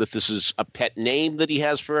assume that this is a pet name that he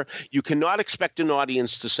has for her. You cannot expect an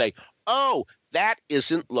audience to say, "Oh, that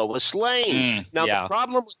isn't Lois Lane." The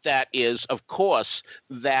problem with that is, of course,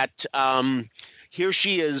 that here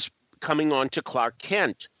she is coming on to Clark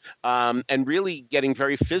Kent and really getting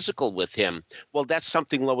very physical with him. Well, that's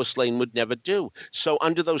something Lois Lane would never do. So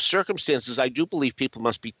under those circumstances, I do believe people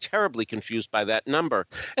must be terribly confused by that number.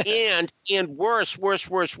 And worse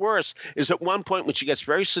is at one point when she gets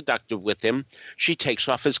very seductive with him, she takes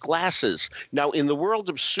off his glasses. Now, in the world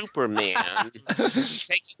of Superman,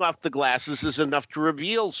 taking off the glasses is enough to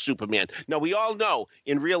reveal Superman. Now, we all know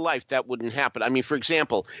in real life that wouldn't happen. I mean, for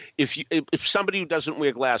example, if somebody who doesn't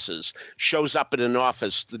wear glasses shows up in an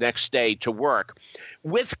office the next day to work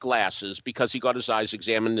with glasses because he got his eyes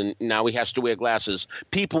examined and now he has to wear glasses,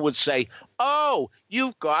 people would say, "Oh,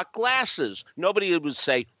 you've got glasses." Nobody would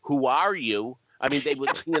say, "Who are you?" I mean, they would,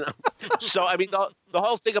 So, I mean, the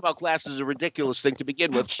whole thing about glasses is a ridiculous thing to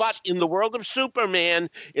begin with. But in the world of Superman,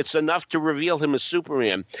 it's enough to reveal him as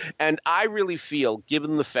Superman. And I really feel,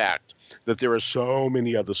 given the fact that there are so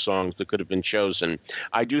many other songs that could have been chosen,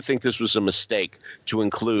 I do think this was a mistake to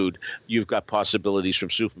include You've Got Possibilities from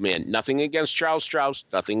Superman. Nothing against Charles Strauss,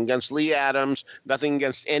 nothing against Lee Adams, nothing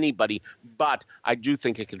against anybody, but I do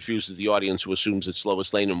think it confuses the audience who assumes it's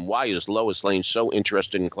Lois Lane. And why is Lois Lane so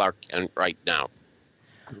interested in Clark Kent right now?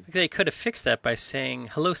 They could have fixed that by saying,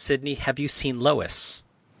 "Hello, Sydney, have you seen Lois?"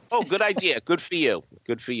 Oh, good idea. Good for you.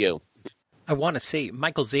 Good for you. I want to say,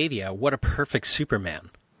 Michael Xavier, what a perfect Superman.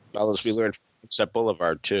 Well, as we learned from Sunset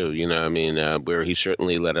Boulevard, too, where he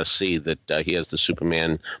certainly let us see that he has the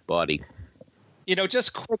Superman body.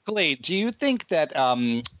 Just quickly, do you think that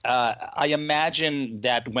I imagine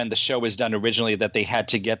that when the show was done originally that they had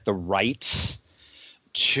to get the rights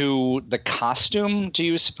to the costume, do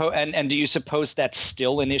you suppose? And do you suppose that's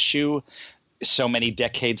still an issue so many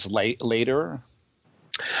decades later?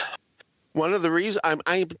 One of the reasons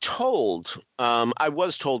I'm told, I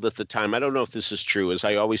was told at the time, I don't know if this is true, as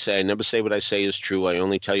I always say, I never say what I say is true. I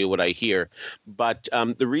only tell you what I hear. But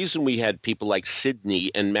the reason we had people like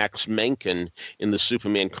Sidney and Max Menken in the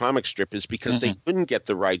Superman comic strip is because they couldn't get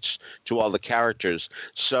the rights to all the characters.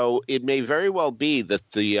 So it may very well be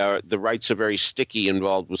that the rights are very sticky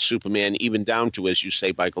involved with Superman, even down to, as you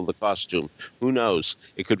say, Michael, the costume. Who knows?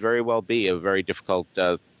 It could very well be a very difficult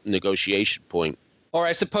negotiation point. Or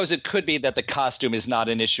I suppose it could be that the costume is not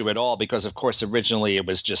an issue at all because, of course, originally it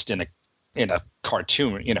was just in a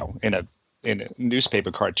cartoon, in a newspaper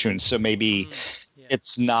cartoon. So maybe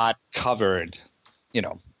it's not covered. I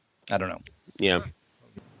don't know. Yeah,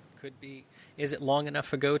 could be. Is it long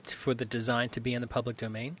enough ago for the design to be in the public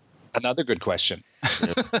domain? Another good question.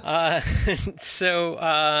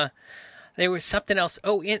 So there was something else.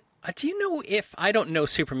 Oh, do you know if I don't know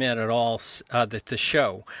Superman at all? The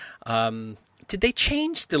show. Did they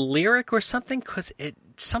change the lyric or something? Because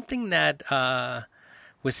something that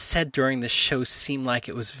was said during the show seemed like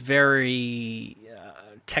it was very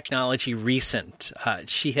technology recent.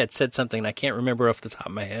 She had said something, and I can't remember off the top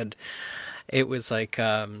of my head. It was like...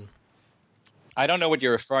 I don't know what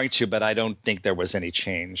you're referring to, but I don't think there was any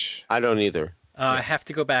change. I don't either. I have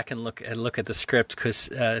to go back and look at the script because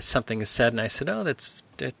something is said, and I said, "Oh, that's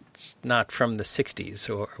not from the '60s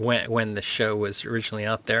or when the show was originally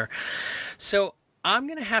out there." So I'm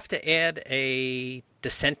going to have to add a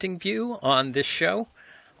dissenting view on this show.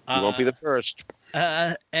 You won't be the first.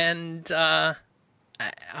 And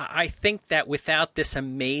I think that without this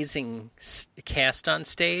amazing cast on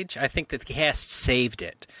stage, I think that the cast saved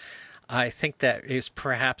it. I think that is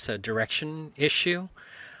perhaps a direction issue.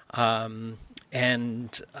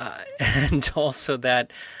 And also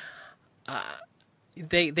that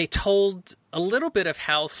they told a little bit of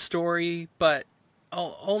Hal's story, but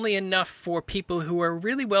only enough for people who are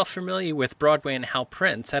really well familiar with Broadway and Hal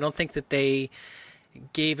Prince. I don't think that they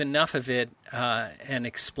gave enough of it and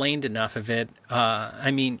explained enough of it.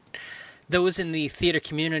 I mean, those in the theater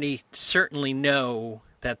community certainly know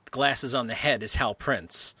that Glasses on the Head is Hal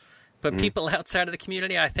Prince. But people outside of the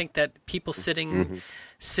community, I think that people sitting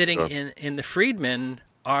in the Friedman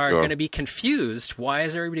are going to be confused. Why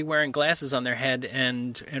is everybody wearing glasses on their head,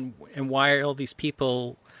 and why are all these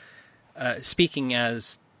people speaking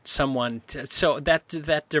as someone? So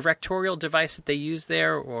that directorial device that they used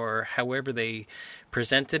there, or however they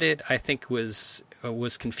presented it, I think was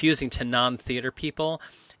confusing to non-theater people,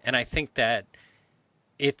 and I think that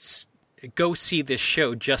it's. Go see this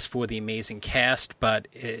show just for the amazing cast, but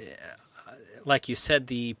like you said,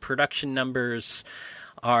 the production numbers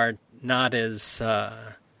are not as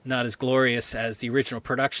glorious as the original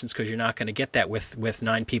productions because you're not going to get that with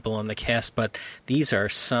 9 people on the cast. But this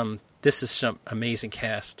is some amazing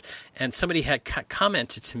cast, and somebody had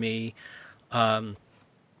commented to me.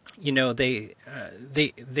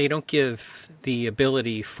 They don't give the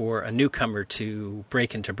ability for a newcomer to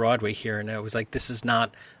break into Broadway here, and I was like, this is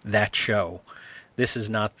not that show. This is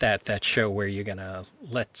not that show where you're gonna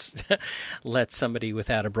let somebody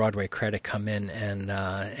without a Broadway credit come in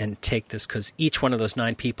and take this, because each one of those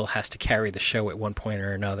 9 people has to carry the show at one point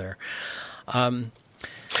or another.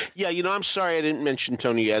 Yeah, I'm sorry I didn't mention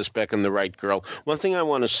Tony Yazbek and The Right Girl. One thing I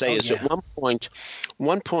want to say is at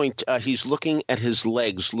one point he's looking at his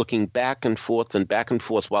legs, looking back and forth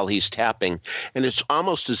while he's tapping. And it's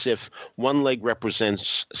almost as if one leg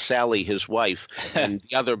represents Sally, his wife, and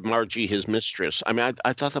the other Margie, his mistress. I mean,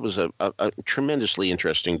 I thought that was a tremendously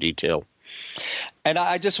interesting detail. And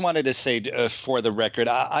I just wanted to say, for the record,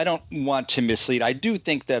 I don't want to mislead. I do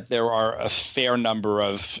think that there are a fair number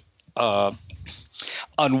of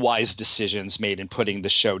unwise decisions made in putting the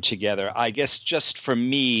show together. I guess just for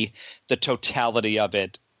me, the totality of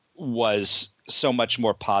it was so much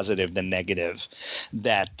more positive than negative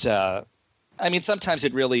that I mean, sometimes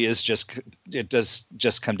it really is it does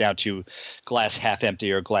just come down to glass half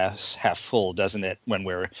empty or glass half full, doesn't it, when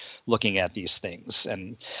we're looking at these things?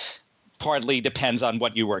 And partly depends on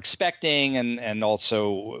what you were expecting and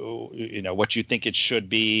also, what you think it should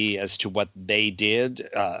be as to what they did.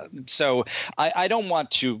 So I don't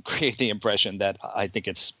want to create the impression that I think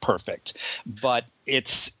it's perfect, but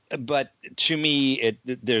to me,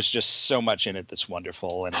 there's just so much in it that's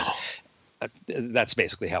wonderful. And that's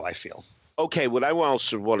basically how I feel. Okay, what I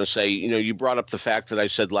also want to say, you brought up the fact that I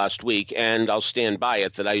said last week, and I'll stand by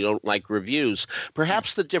it, that I don't like reviews.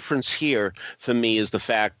 Perhaps the difference here for me is the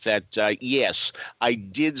fact that, yes, I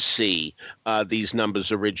did see these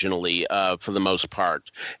numbers originally for the most part.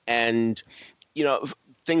 And,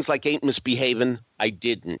 things like Ain't Misbehavin', I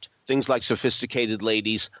didn't. Things like Sophisticated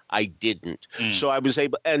Ladies, I didn't. So I was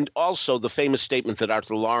able, and also the famous statement that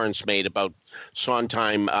Arthur Lawrence made about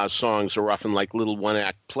Sondheim songs are often like little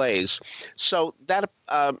one-act plays. So that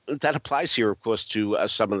applies here, of course, to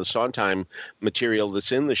some of the Sondheim material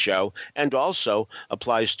that's in the show, and also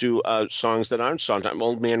applies to songs that aren't Sondheim.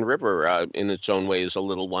 Old Man River, in its own way, is a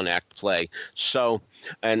little one-act play. So,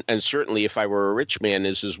 and certainly If I Were a Rich Man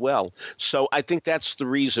is as well. So I think that's the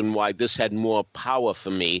reason why this had more power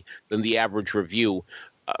for me than the average review,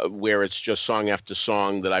 where it's just song after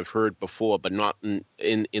song that I've heard before, but not in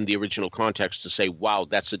the original context to say, wow,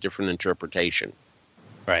 that's a different interpretation.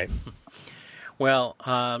 Right. Well,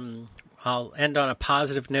 I'll end on a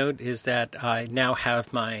positive note, is that I now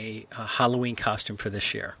have my Halloween costume for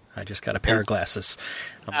this year. I just got a pair of glasses.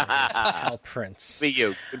 Hal Prince. Good for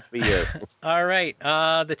you. Good for you. All right.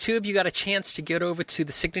 The two of you got a chance to get over to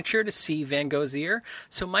the Signature to see Van Gogh's Ear.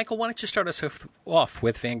 So, Michael, why don't you start us off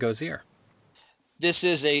with Van Gogh's Ear? This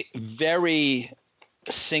is a very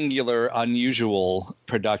singular, unusual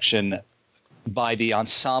production by the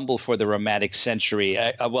Ensemble for the Romantic Century.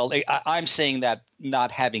 I'm saying that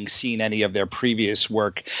not having seen any of their previous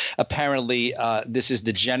work. Apparently, this is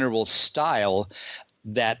the general style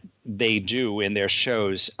that they do in their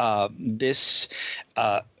shows. This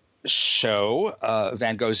show,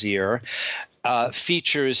 Van Gogh's Ear,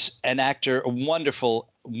 features an actor, a wonderful,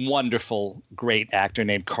 great actor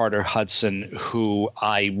named Carter Hudson, who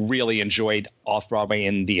I really enjoyed off-Broadway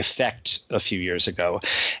in The Effect a few years ago.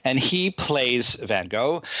 And he plays Van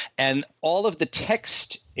Gogh. And all of the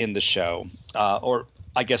text in the show, or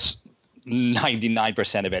I guess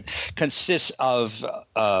 99% of it, consists of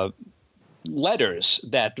letters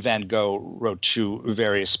that Van Gogh wrote to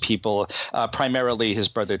various people, primarily his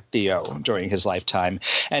brother Theo during his lifetime.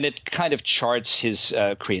 And it kind of charts his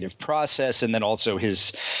creative process, and then also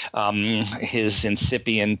his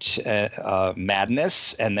incipient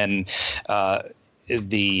madness, and then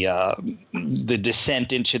the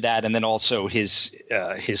descent into that, and then also his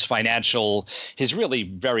really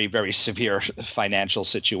very, very severe financial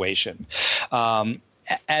situation.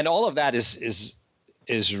 And all of that is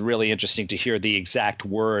really interesting to hear the exact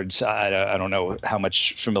words. I don't know how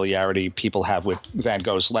much familiarity people have with Van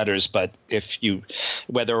Gogh's letters, but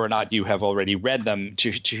whether or not you have already read them,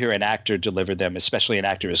 to hear an actor deliver them, especially an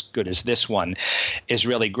actor as good as this one, is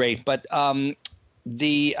really great. But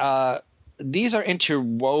these are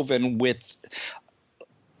interwoven with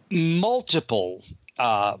multiple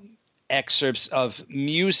excerpts of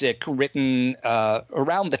music written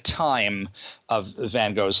around the time of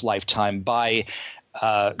Van Gogh's lifetime by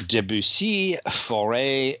Debussy,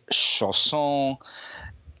 Fauré, Chausson,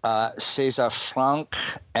 César Franck,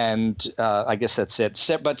 and I guess that's it.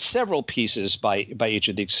 But several pieces by each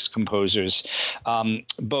of these composers,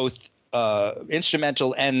 both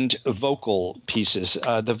instrumental and vocal pieces.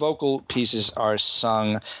 The vocal pieces are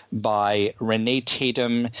sung by Renee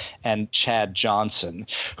Tatum and Chad Johnson,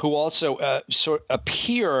 who also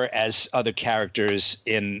appear as other characters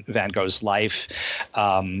in Van Gogh's life.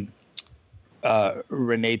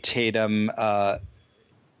 Renee Tatum.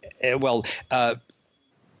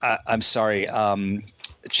 I'm sorry.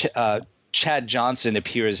 Chad Johnson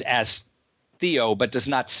appears as Theo, but does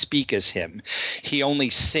not speak as him. He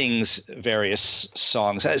only sings various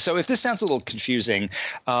songs. So if this sounds a little confusing,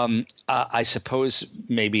 I suppose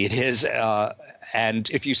maybe it is. And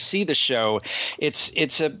if you see the show, it's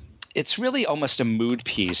really almost a mood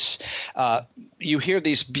piece. You hear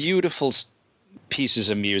these beautiful pieces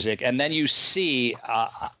of music, and then you see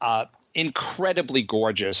incredibly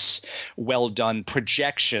gorgeous, well done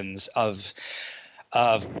projections of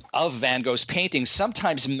Van Gogh's paintings,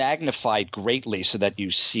 sometimes magnified greatly, so that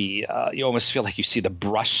you see you almost feel like you see the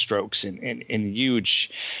brush strokes in huge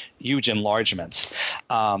enlargements,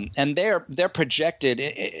 and they're projected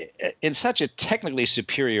in such a technically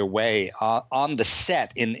superior way on the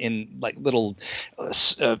set in like little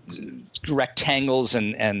rectangles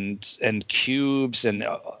and cubes and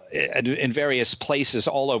in various places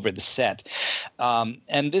all over the set,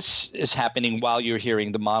 and this is happening while you're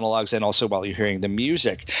hearing the monologues and also while you're hearing the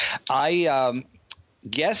music. I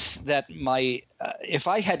guess that if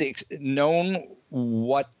I had known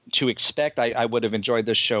what to expect, I would have enjoyed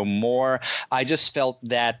this show more. I just felt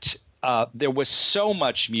that there was so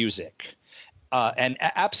much music, and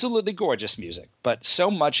absolutely gorgeous music, but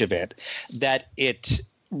so much of it that it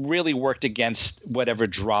really worked against whatever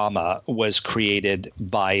drama was created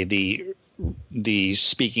by the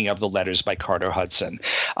speaking of the letters by Carter Hudson.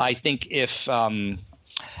 I think if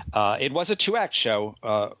it was a 2-act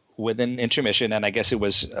show with an intermission, and I guess it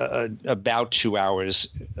was about 2 hours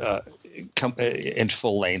in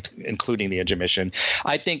full length, including the intermission.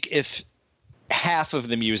 I think if half of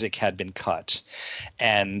the music had been cut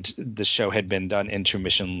and the show had been done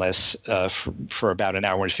intermissionless for about an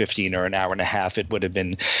hour and 15 or an hour and a half, it would have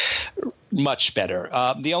been much better.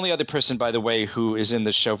 The only other person, by the way, who is in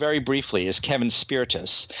the show very briefly is Kevin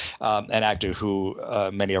Spiritus, an actor who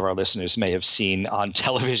many of our listeners may have seen on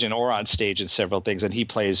television or on stage in several things. And he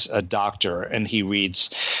plays a doctor, and he reads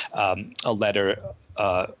a letter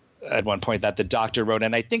at one point that the doctor wrote.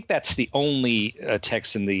 And I think that's the only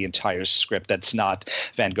text in the entire script that's not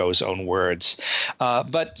Van Gogh's own words.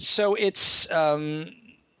 But so it's don't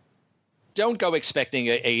go expecting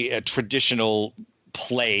a traditional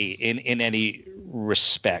play in any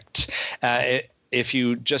respect. If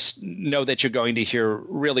you just know that you're going to hear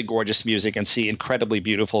really gorgeous music and see incredibly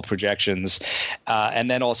beautiful projections,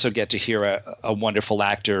 and then also get to hear a wonderful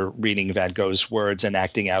actor reading Van Gogh's words and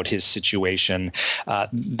acting out his situation,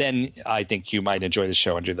 then I think you might enjoy the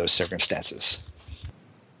show under those circumstances.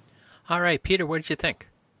 All right, Peter, what did you think?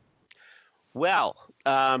 Well,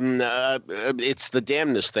 it's the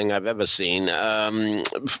damnedest thing I've ever seen.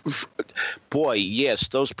 Boy, yes,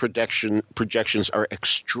 those projections are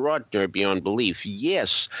extraordinary beyond belief.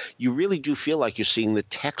 Yes, you really do feel like you're seeing the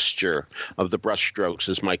texture of the brushstrokes,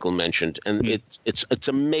 as Michael mentioned, and it's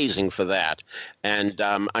amazing for that. And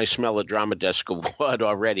I smell a drama desk award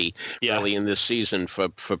already early in this season for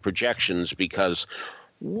projections because.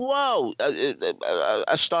 Whoa,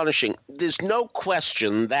 astonishing. There's no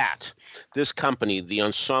question that this company, the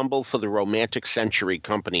Ensemble for the Romantic Century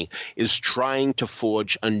Company, is trying to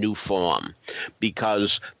forge a new form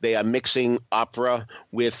because they are mixing opera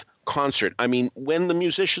with concert. I mean, when the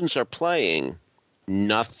musicians are playing,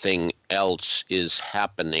 nothing else is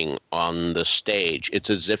happening on the stage.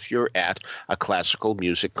 It's as if you're at a classical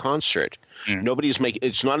music concert. Nobody's making.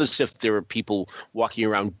 It's not as if there are people walking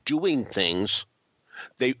around doing things.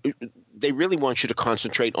 They really want you to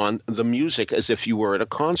concentrate on the music as if you were at a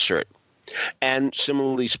concert. And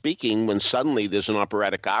similarly speaking, when suddenly there's an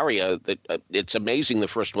operatic aria, that it's amazing the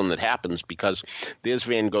first one that happens because there's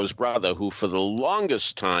Van Gogh's brother who for the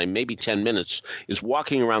longest time, maybe 10 minutes, is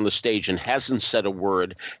walking around the stage and hasn't said a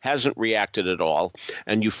word, hasn't reacted at all.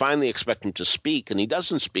 And you finally expect him to speak, and he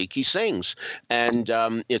doesn't speak, he sings. And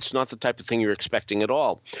it's not the type of thing you're expecting at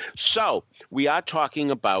all. So we are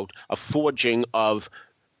talking about a forging of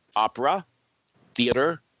opera,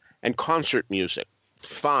 theater, and concert music.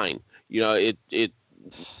 Fine. You know, it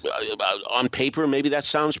on paper, maybe that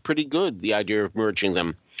sounds pretty good, the idea of merging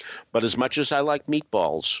them. But as much as I like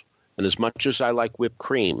meatballs, and as much as I like whipped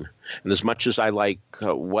cream, and as much as I like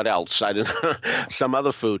what else? I don't know, some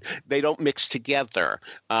other food, they don't mix together.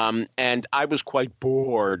 And I was quite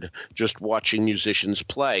bored just watching musicians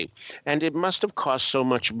play. And it must have cost so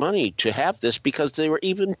much money to have this because they were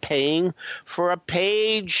even paying for a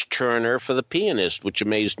page turner for the pianist, which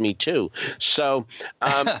amazed me too. So,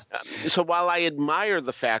 so while I admire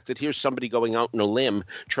the fact that here's somebody going out on a limb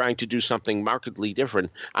trying to do something markedly different,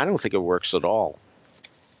 I don't think it works at all.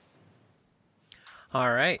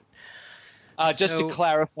 All right. Just to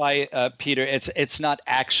clarify, Peter, it's not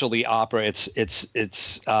actually opera.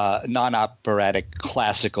 It's non-operatic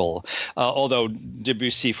classical. Although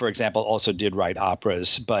Debussy, for example, also did write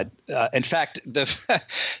operas. But in fact, the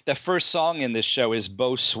the first song in this show is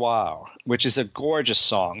Beau Soir, which is a gorgeous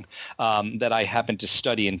song that I happened to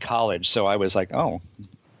study in college. So I was like, oh,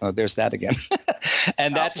 there's that again.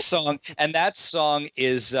 And that song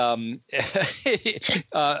is aside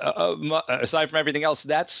from everything else,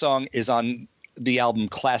 that song is on the album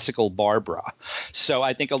Classical Barbara. So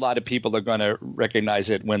I think a lot of people are going to recognize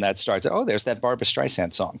it when that starts. Oh, there's that Barbra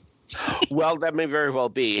Streisand song. Well, that may very well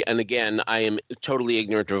be. And again, I am totally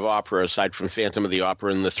ignorant of opera aside from Phantom of the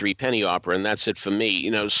Opera and the Three Penny Opera, and that's it for me.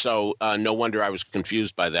 So no wonder I was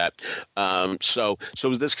confused by that. So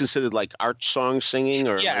is this considered like art song singing?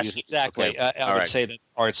 Or yes, exactly. Okay. I would say that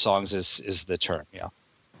art songs is the term. Yeah.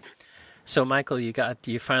 So, Michael, you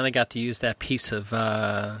finally got to use that piece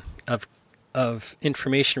of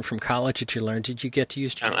information from college that you learned. Did you get to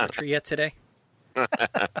use geometry yet today?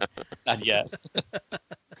 Not yet.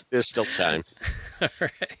 There's still time. All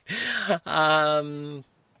right.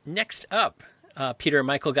 Next up, Peter and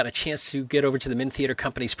Michael got a chance to get over to the Mint Theater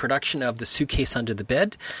Company's production of The Suitcase Under the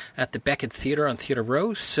Bed at the Beckett Theater on Theater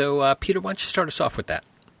Row. So, Peter, why don't you start us off with that?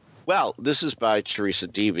 Well, this is by Teresa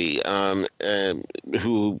Deevy,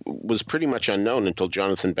 who was pretty much unknown until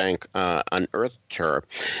Jonathan Bank unearthed her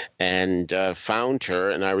and found her,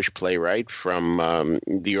 an Irish playwright from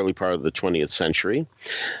the early part of the 20th century,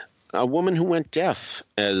 a woman who went deaf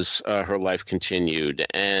as her life continued.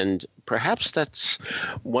 And perhaps that's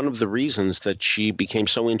one of the reasons that she became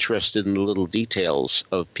so interested in the little details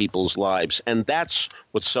of people's lives. And that's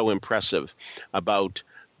what's so impressive about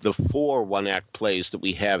the 4 one-act plays that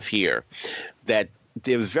we have here, that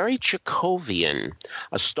they're very Chekhovian,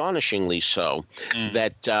 astonishingly so.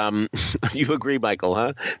 That you agree, Michael,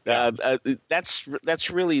 huh? That's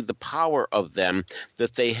really the power of them,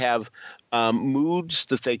 that they have moods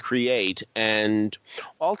that they create. And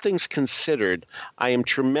all things considered, I am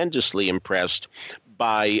tremendously impressed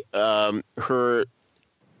by her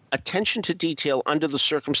attention to detail under the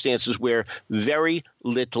circumstances where very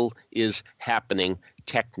little is happening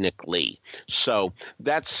technically. So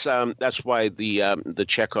that's why the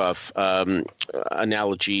Chekhov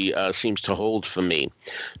analogy seems to hold for me.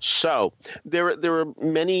 So there are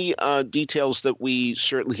many details that we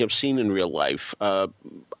certainly have seen in real life. A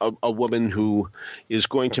woman who is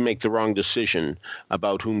going to make the wrong decision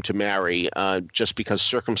about whom to marry just because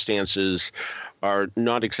circumstances are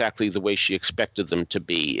not exactly the way she expected them to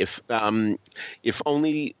be. If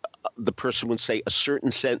only the person would say a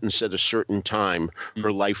certain sentence at a certain time,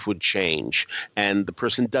 her life would change. And the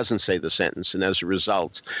person doesn't say the sentence, and as a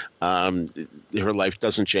result, her life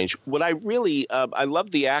doesn't change. What I really, I love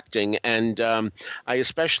the acting, and I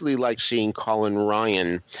especially like seeing Colin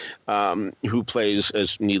Ryan, who plays,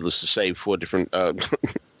 as needless to say, 4 different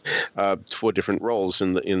 4 different roles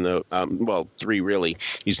in the well, 3 really.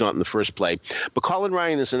 He's not in the first play. But Colin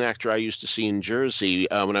Ryan is an actor I used to see in Jersey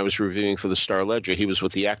when I was reviewing for the Star Ledger. He was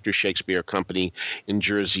with the Actors Shakespeare Company in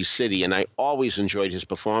Jersey City, and I always enjoyed his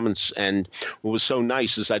performance. And what was so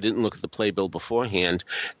nice is I didn't look at the playbill beforehand,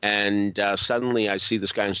 and suddenly I see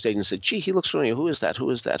this guy on stage and said, gee, he looks familiar. Who is that? Who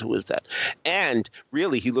is that? Who is that? And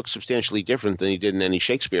really, he looks substantially different than he did in any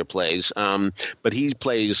Shakespeare plays. But he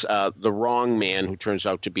plays the wrong man who turns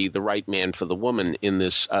out to be the right man for the woman in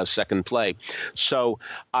this second play. So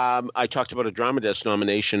I talked about a Drama Desk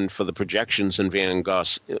nomination for the projections in Van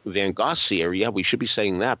Gogh's here. Yeah, we should be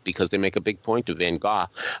saying that because they make a big point of Van Gogh.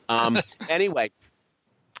 Anyway,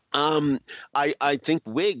 I think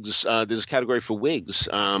wigs, there's a category for wigs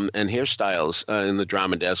and hairstyles in the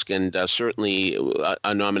Drama Desk, and certainly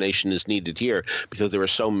a nomination is needed here because there are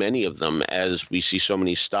so many of them as we see so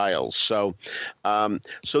many styles. So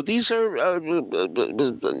these are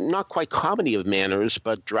not quite comedy of manners,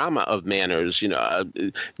 but drama of manners.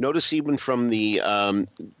 Notice even from the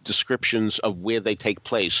descriptions of where they take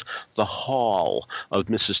place, the hall of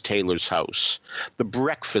Mrs. Taylor's house, the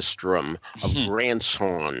breakfast room of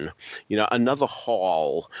Branshorn, another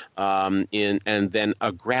hall, and then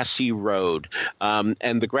a grassy road.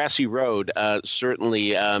 And the grassy road,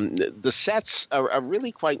 certainly, the sets are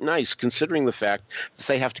really quite nice, considering the fact that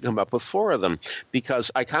they have to come up with 4 of them, because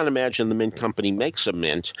I can't imagine the Mint Company makes a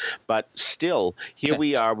mint, but still, here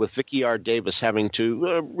we are with Vicki R. Davis having to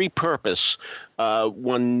repurpose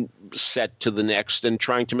one set to the next and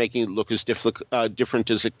trying to make it look as different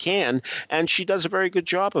as it can. And she does a very good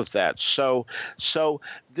job of that. So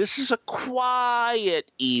this is a quiet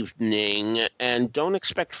evening, and don't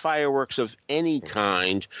expect fireworks of any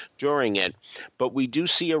kind during it. But we do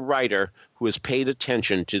see a writer who has paid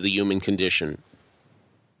attention to the human condition.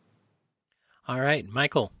 All right,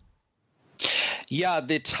 Michael. Yeah,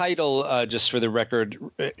 the title, just for the record,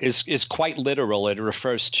 is quite literal. It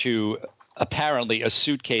refers to apparently a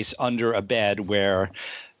suitcase under a bed where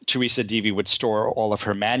Teresa Deevy would store all of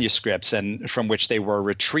her manuscripts, and from which they were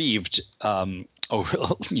retrieved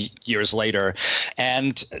years later.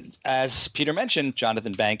 And as Peter mentioned,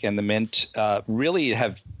 Jonathan Bank and the Mint really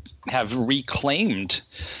have reclaimed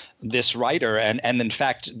this writer, and in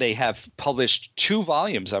fact they have published 2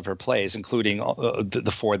 volumes of her plays, including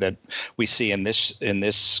the 4 that we see in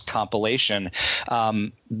this compilation.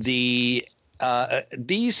 These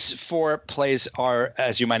 4 plays are,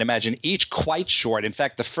 as you might imagine, each quite short. In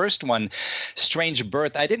fact, the first one, Strange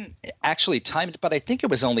Birth, I didn't actually time it, but I think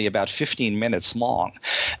it was only about 15 minutes long.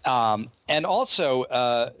 And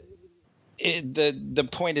also, the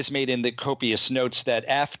point is made in the copious notes that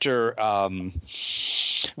after,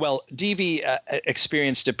 Deevy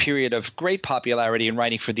experienced a period of great popularity in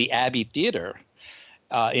writing for the Abbey Theatre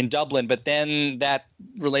in Dublin, but then that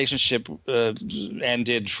relationship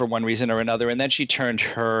ended for one reason or another, and then she turned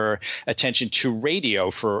her attention to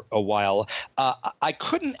radio for a while. I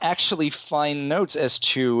couldn't actually find notes as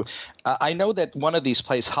to I know that one of these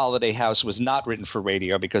plays, Holiday House, was not written for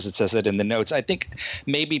radio because it says that in the notes. I think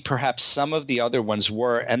maybe perhaps some of the other ones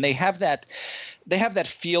were, and they have that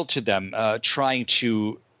feel to them, trying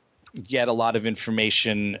to get a lot of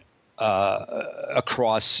information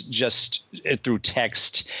across just through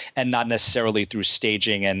text and not necessarily through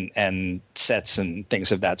staging and sets and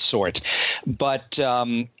things of that sort. But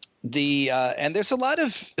and there's a lot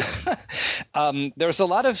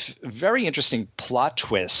of very interesting plot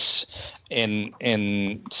twists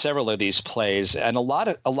in several of these plays, and a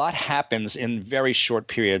lot happens in very short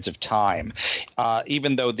periods of time,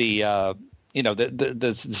 even though the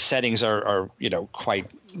settings are quite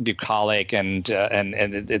bucolic and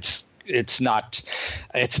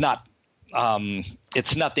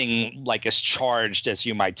it's nothing like as charged as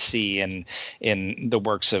you might see in the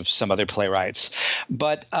works of some other playwrights.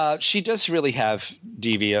 But she does really have,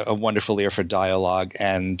 Deevy, a wonderful ear for dialogue,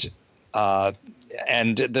 and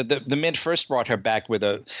the Mint first brought her back with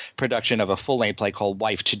a production of a full-length play called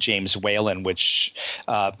Wife to James Whalen, which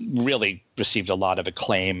really received a lot of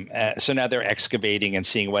acclaim. So now they're excavating and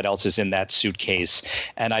seeing what else is in that suitcase,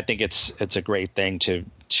 and I think it's a great thing to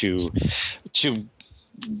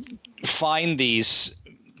find these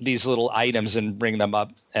little items and bring them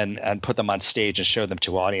up and put them on stage and show them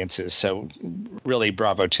to audiences. So really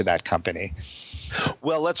bravo to that company.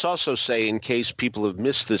 Well, let's also say, in case people have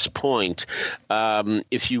missed this point,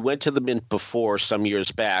 if you went to the Mint before some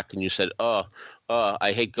years back and you said,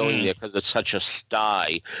 I hate going there because it's such a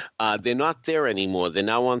sty, they're not there anymore. They're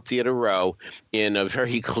now on Theatre Row in a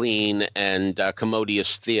very clean and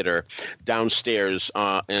commodious theater downstairs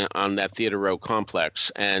on that Theatre Row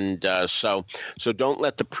complex. And so don't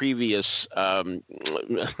let the previous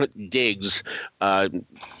digs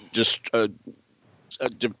just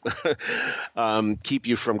keep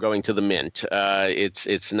you from going to the Mint.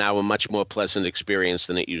 It's now a much more pleasant experience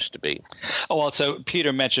than it used to be. Oh, also,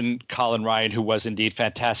 Peter mentioned Colin Ryan, who was indeed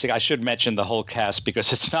fantastic. I should mention the whole cast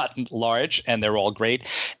because it's not large and they're all great.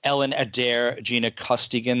 Ellen Adair, Gina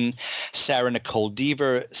Costigan, Sarah Nicole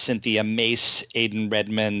Deaver, Cynthia Mace, Aidan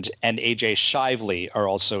Redmond, and AJ Shively are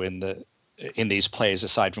also in these plays,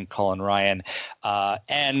 aside from Colin Ryan.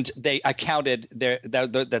 And I counted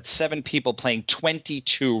that 7 people playing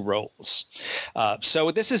 22 roles. So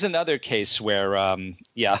this is another case where,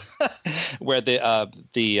 where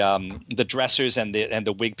the dressers and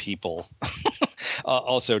the wig people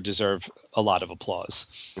also deserve a lot of applause.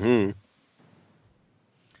 Mm-hmm.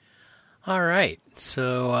 All right.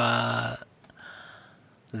 So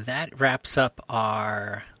that wraps up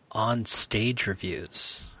our on-stage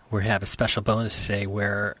reviews. We have a special bonus today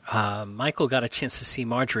where Michael got a chance to see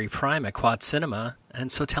Marjorie Prime at Quad Cinema.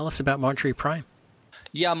 And so tell us about Marjorie Prime.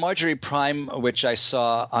 Yeah, Marjorie Prime, which I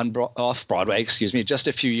saw off Broadway, just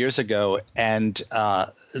a few years ago. And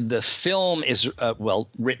the film is,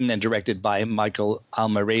 written and directed by Michael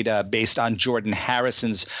Almereyda, based on Jordan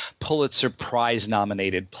Harrison's Pulitzer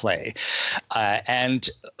Prize-nominated play. And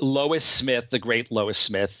Lois Smith, the great Lois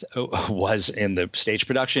Smith, was in the stage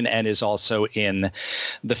production and is also in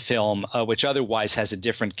the film, which otherwise has a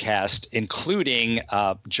different cast, including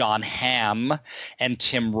John Hamm and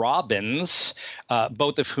Tim Robbins,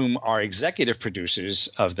 both of whom are executive producers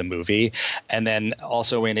of the movie. And then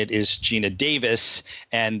also in it is Gina Davis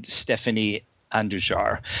and Stephanie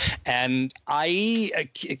Andujar. And I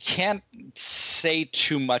can't say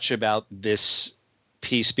too much about this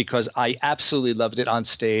piece because I absolutely loved it on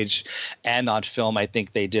stage and on film. I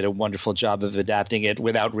think they did a wonderful job of adapting it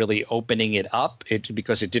without really opening it up,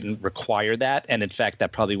 because it didn't require that. And in fact,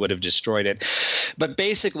 that probably would have destroyed it. But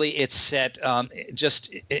basically, it's set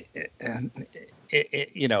just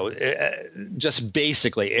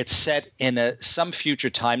basically, it's set in some future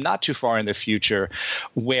time, not too far in the future,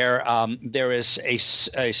 where there is a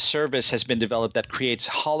service has been developed that creates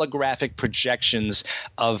holographic projections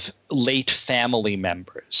of late family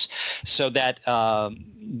members, so that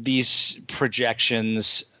these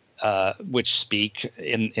projections, which speak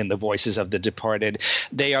in the voices of the departed,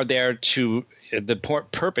 they are there to. The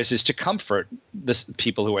purpose is to comfort the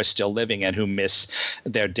people who are still living and who miss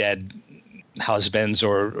their dead husbands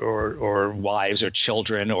or wives or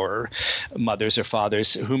children or mothers or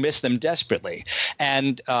fathers who miss them desperately.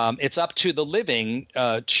 And it's up to the living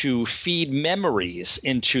to feed memories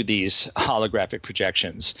into these holographic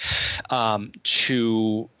projections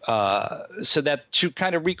so that to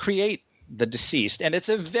kind of recreate the deceased. And it's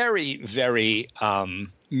a very, very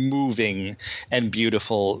moving and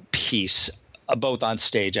beautiful piece, both on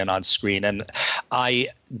stage and on screen. And I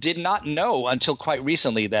did not know until quite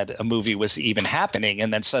recently that a movie was even happening.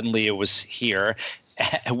 And then suddenly it was here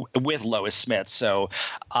with Lois Smith. So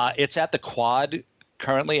it's at the Quad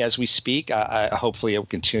currently as we speak. Hopefully it will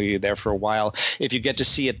continue there for a while. If you get to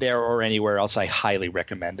see it there or anywhere else, I highly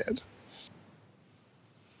recommend it.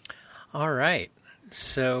 All right.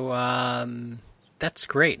 So that's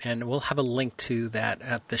great, and we'll have a link to that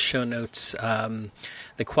at the show notes.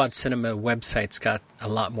 The Quad Cinema website's got a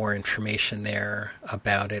lot more information there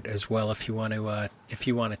about it as well. If you want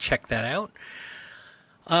to check that out.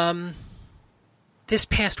 This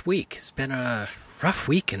past week has been a rough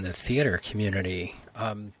week in the theater community.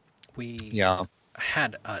 We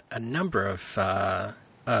had a number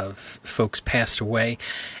of folks passed away,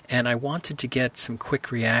 and I wanted to get some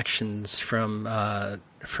quick reactions from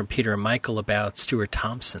Peter and Michael about Stuart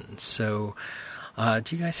Thompson. So,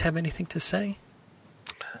 do you guys have anything to say?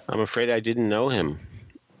 I'm afraid I didn't know him.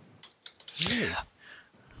 Really?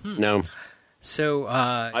 No. So,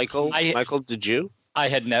 Michael, did you? I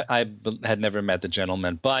had never met the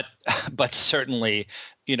gentleman, but certainly,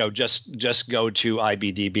 just go to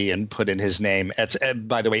IBDB and put in his name. It's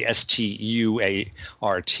by the way, Stuart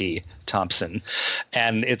Thompson,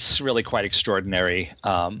 and it's really quite extraordinary,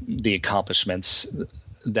 the accomplishments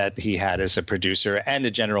that he had as a producer and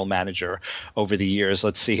a general manager over the years.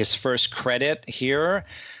 Let's see, his first credit here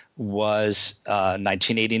was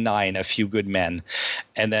 1989, A Few Good Men,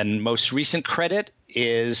 and then most recent credit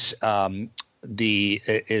is the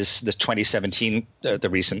 2017 the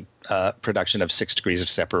recent production of 6 Degrees of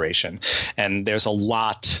Separation. And there's a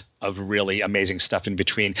lot of really amazing stuff in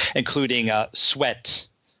between, including Sweat.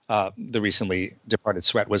 The recently departed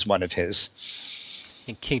Sweat was one of his.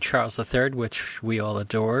 And King Charles III, which we all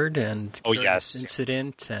adored, and yes,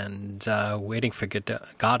 Incident, and Waiting for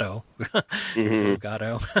Godot.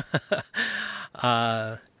 Godot.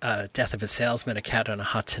 Death of a Salesman, A Cat on a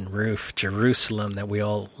Hot Tin Roof, Jerusalem, that we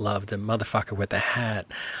all loved, and Motherfucker with a Hat,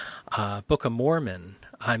 Book of Mormon.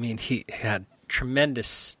 I mean, he had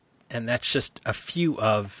tremendous, and that's just a few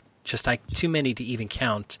of, just like too many to even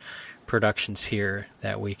count, productions here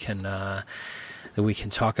that we can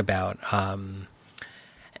talk about.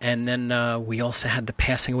 And then we also had the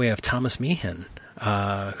passing away of Thomas Meehan,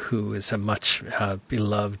 who is a much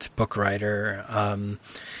beloved book writer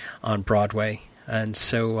on Broadway. And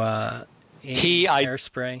so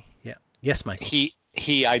Hairspray. Yeah. Yes, Mike.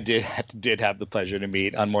 I did have the pleasure to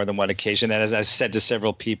meet on more than one occasion. And as I said to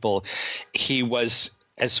several people, he was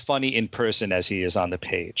as funny in person as he is on the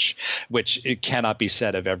page, which it cannot be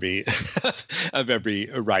said of every of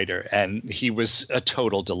every writer. And he was a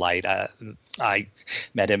total delight. I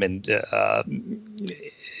met him in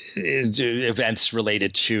events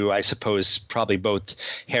related to, I suppose, probably both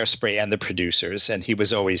Hairspray and the producers, and he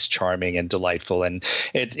was always charming and delightful. And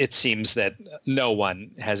it seems that no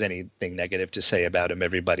one has anything negative to say about him.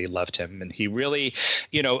 Everybody loved him, and he really,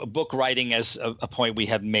 book writing, as a point we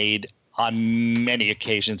have made on many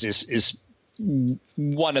occasions, is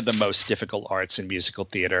one of the most difficult arts in musical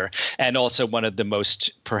theater, and also one of the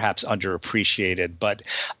most perhaps underappreciated. But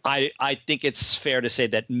I think it's fair to say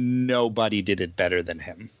that nobody did it better than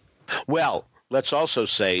him. Well, let's also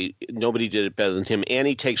say nobody did it better than him.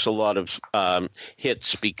 Annie takes a lot of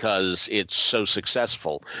hits because it's so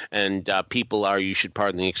successful, and people are, you should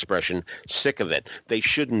pardon the expression, sick of it. They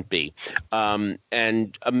shouldn't be.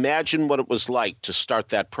 And imagine what it was like to start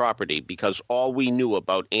that property, because all we knew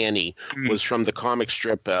about Annie was from the comic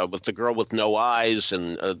strip with the girl with no eyes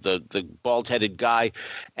and the bald-headed guy.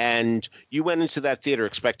 And you went into that theater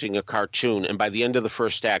expecting a cartoon, and by the end of the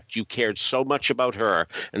first act, you cared so much about her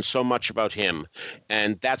and so much about him.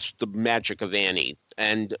 And that's the magic of Annie.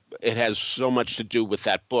 And it has so much to do with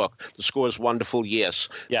that book. The score is wonderful, yes.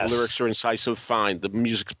 The lyrics are incisive, fine. The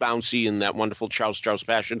music's bouncy in that wonderful Charles Strauss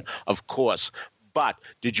fashion, of course. But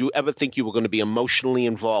did you ever think you were going to be emotionally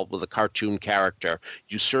involved with a cartoon character?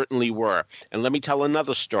 You certainly were. And let me tell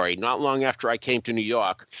another story. Not long after I came to New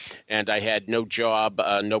York, and I had no job,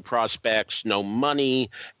 no prospects, no money,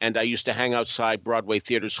 and I used to hang outside Broadway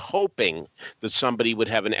theaters hoping that somebody would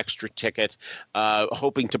have an extra ticket,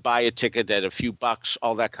 hoping to buy a ticket at a few bucks,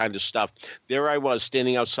 all that kind of stuff. There I was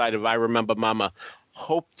standing outside of I Remember Mama,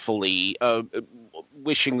 hopefully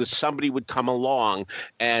wishing that somebody would come along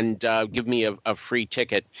and give me a free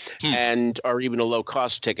ticket or even a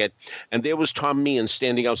low-cost ticket. And there was Tom Meehan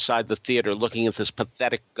standing outside the theater looking at this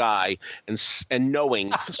pathetic guy and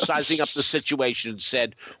knowing, sizing up the situation,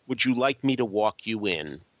 said, "Would you like me to walk you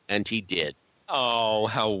in?" And he did. Oh,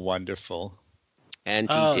 how wonderful. And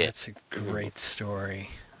he did. That's a great story.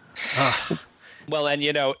 Well, and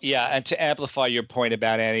and to amplify your point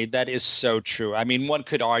about Annie, that is so true. I mean, one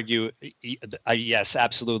could argue, yes,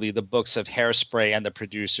 absolutely, the books of Hairspray and the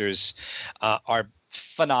producers are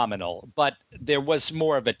phenomenal, but there was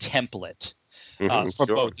more of a template for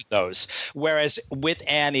both of those. Whereas with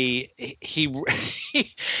Annie, he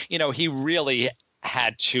really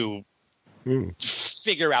had to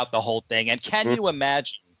figure out the whole thing. And can you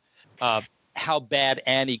imagine how bad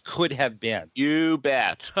Annie could have been? You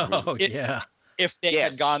bet. Oh, yeah. If they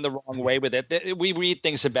had gone the wrong way with it. We read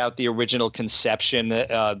things about the original conception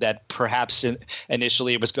that perhaps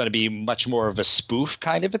initially it was going to be much more of a spoof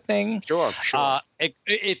kind of a thing. Sure.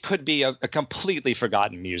 It could be a completely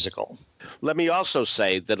forgotten musical. Let me also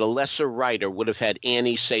say that a lesser writer would have had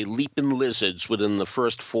Annie say leaping lizards within the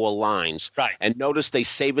first 4 lines. Right. And notice they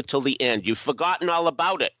save it till the end. You've forgotten all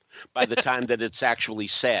about it by the time that it's actually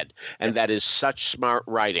said. And that is such smart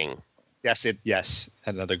writing. Yes.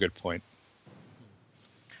 Another good point.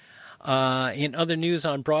 In other news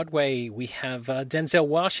on Broadway, we have Denzel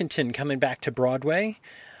Washington coming back to Broadway.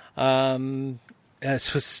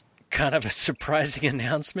 This was kind of a surprising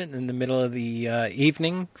announcement in the middle of the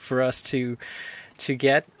evening for us to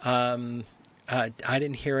get. I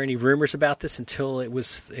didn't hear any rumors about this until it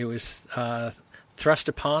was thrust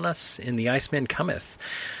upon us in The Iceman Cometh.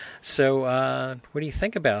 So what do you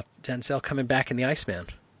think about Denzel coming back in The Iceman?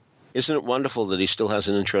 Isn't it wonderful that he still has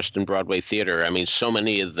an interest in Broadway theater? I mean, so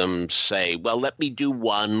many of them say, well, let me do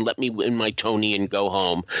one, let me win my Tony and go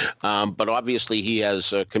home. But obviously he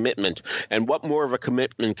has a commitment. And what more of a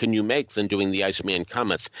commitment can you make than doing The Iceman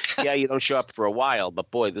Cometh? Yeah, you don't show up for a while, but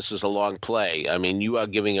boy, this is a long play. I mean, you are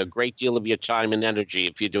giving a great deal of your time and energy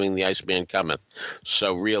if you're doing The Iceman Cometh.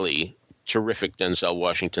 So really, terrific, Denzel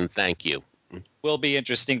Washington. Thank you. Will be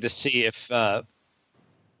interesting to see if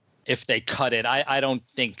they cut it. I don't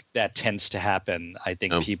think that tends to happen. I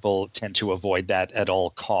think people tend to avoid that at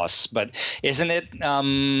all costs. But isn't it?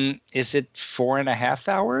 Is it 4.5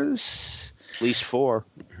 hours? At least 4.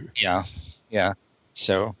 Yeah.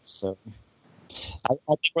 So I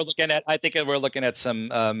think we're looking at some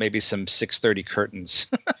maybe some 6:30 curtains.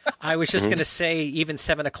 I was just going to say, even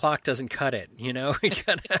 7 o'clock doesn't cut it. You know, we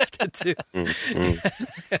kind of have to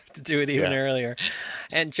do it even earlier.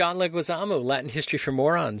 And John Leguizamo, Latin History for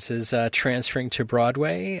Morons, is transferring to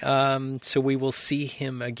Broadway. So we will see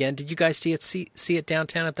him again. Did you guys see it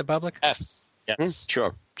downtown at the Public? Yes.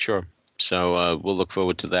 Sure. So we'll look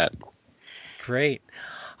forward to that. Great.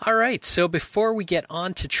 All right, so before we get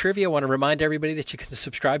on to trivia, I want to remind everybody that you can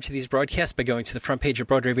subscribe to these broadcasts by going to the front page of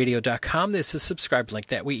BroadwayRadio.com. There's a subscribe link.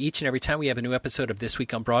 That way, each and every time we have a new episode of This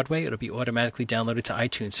Week on Broadway, it'll be automatically downloaded to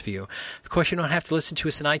iTunes for you. Of course, you don't have to listen to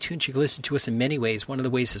us in iTunes. You can listen to us in many ways. One of the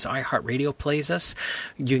ways is iHeartRadio plays us.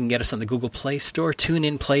 You can get us on the Google Play Store.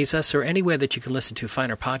 TuneIn plays us, or anywhere that you can listen to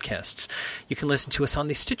finer podcasts. You can listen to us on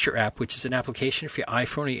the Stitcher app, which is an application for your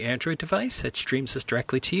iPhone or your Android device that streams us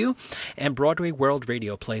directly to you. And Broadway World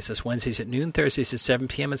Radio plays plays us Wednesdays at noon, Thursdays at 7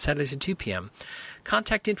 p.m., and Saturdays at 2 p.m.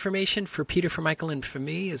 Contact information for Peter, for Michael, and for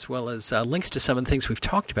me, as well as links to some of the things we've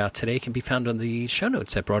talked about today, can be found on the show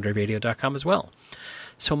notes at BroadwayRadio.com as well.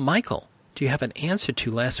 So, Michael, do you have an answer to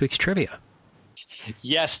last week's trivia?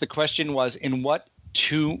 Yes, the question was, in what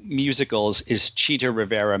 2 musicals is Chita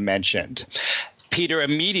Rivera mentioned? Peter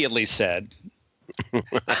immediately said...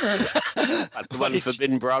 The one in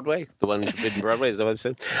Forbidden Broadway? The one in Forbidden Broadway, is that what I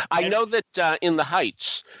said? I know that in The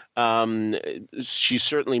Heights, she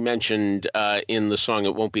certainly mentioned in the song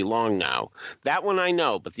It Won't Be Long Now. That one I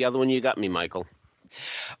know, but the other one you got me, Michael.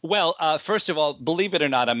 Well, first of all, believe it or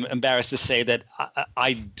not, I'm embarrassed to say that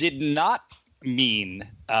I did not mean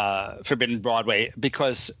Forbidden Broadway,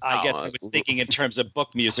 because I guess I was thinking in terms of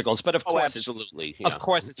book musicals, but of course, absolutely, of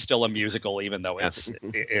course, it's still a musical, even though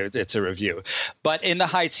it's a review. But in The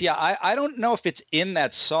Heights, I don't know if it's in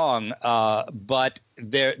that song, but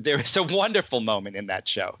there is a wonderful moment in that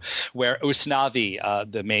show where Usnavi,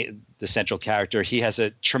 the central character, he has a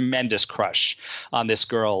tremendous crush on this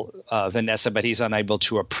girl, Vanessa, but he's unable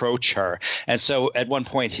to approach her. And so at one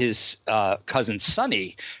point, his cousin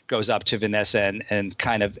Sonny goes up to Vanessa and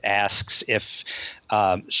kind of asks if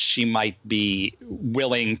she might be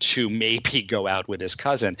willing to maybe go out with his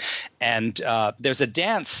cousin. And there's a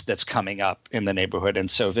dance that's coming up in the neighborhood. And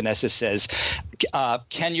so Vanessa says,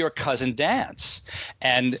 can your cousin dance?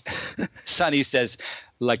 And Sonny says,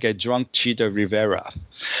 like a drunk Chita Rivera.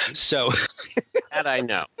 So that I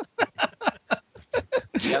know.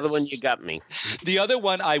 The other one you got me. The other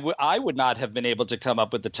one I would not have been able to come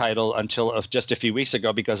up with the title until just a few weeks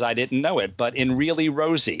ago, because I didn't know it. But in Really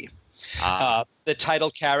Rosie, the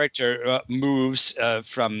title character moves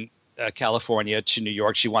from California to New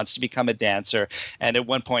York. She wants to become a dancer. And at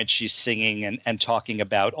one point she's singing and talking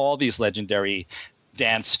about all these legendary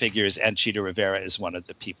dance figures, and Chita Rivera is one of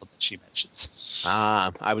the people that she mentions.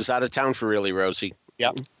 I was out of town for Really Rosie.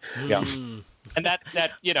 Yep. Yeah. And that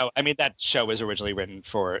that show was originally written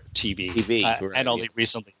for TV, right, and only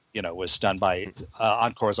recently, was done by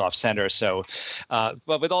Encore's Off Center. So,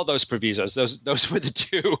 but with all those provisos, those were the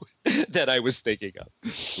 2 that I was thinking of.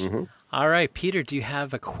 Mm-hmm. All right, Peter, do you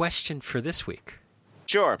have a question for this week?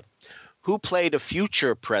 Sure. Who played a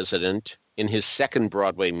future president in his second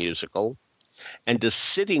Broadway musical, and a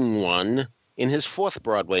sitting one in his 4th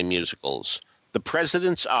Broadway musicals? The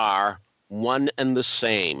presidents are one and the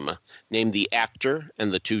same. Name the actor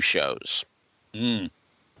and the 2 shows.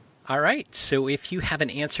 All right. So if you have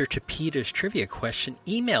an answer to Peter's trivia question,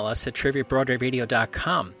 email us at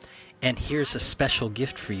trivia@broadwayradio.com. And here's a special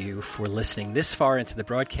gift for you for listening this far into the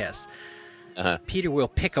broadcast. Peter will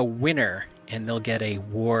pick a winner, and they'll get a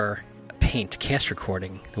War Paint cast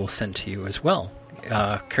recording that we'll send to you as well,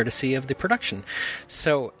 courtesy of the production.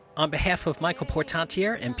 So on behalf of Michael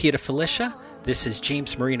Portantiere and Peter Felicia, this is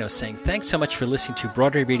James Marino saying thanks so much for listening to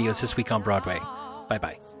Broadway Radio's This Week on Broadway.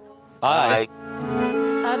 Bye-bye. Bye.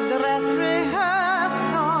 A dress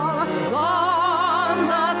rehearsal, gone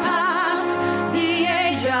the past, the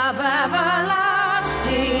age of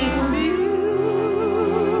everlasting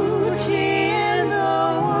beauty in the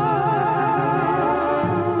world.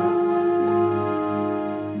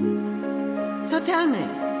 So tell me,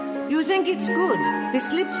 you think it's good,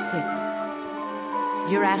 this lipstick?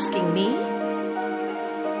 You're asking me?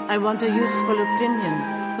 I want a useful opinion.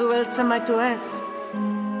 Who else am I to ask?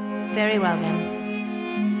 Very well, then.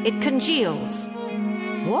 It congeals.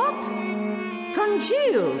 What?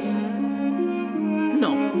 Congeals?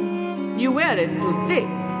 No. You wear it too thick.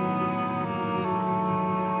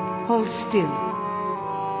 Hold still.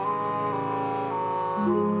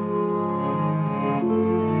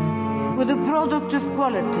 With a product of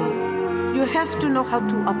quality, you have to know how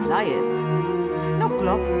to apply it. No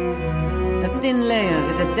clock. A thin layer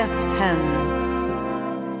with a deft hand.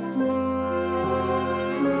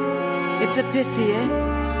 It's a pity, eh?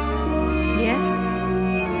 Yes?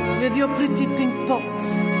 With your pretty pink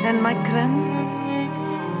pots and my creme,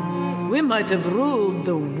 we might have ruled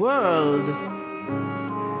the world.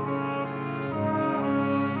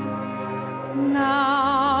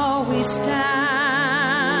 Now we stand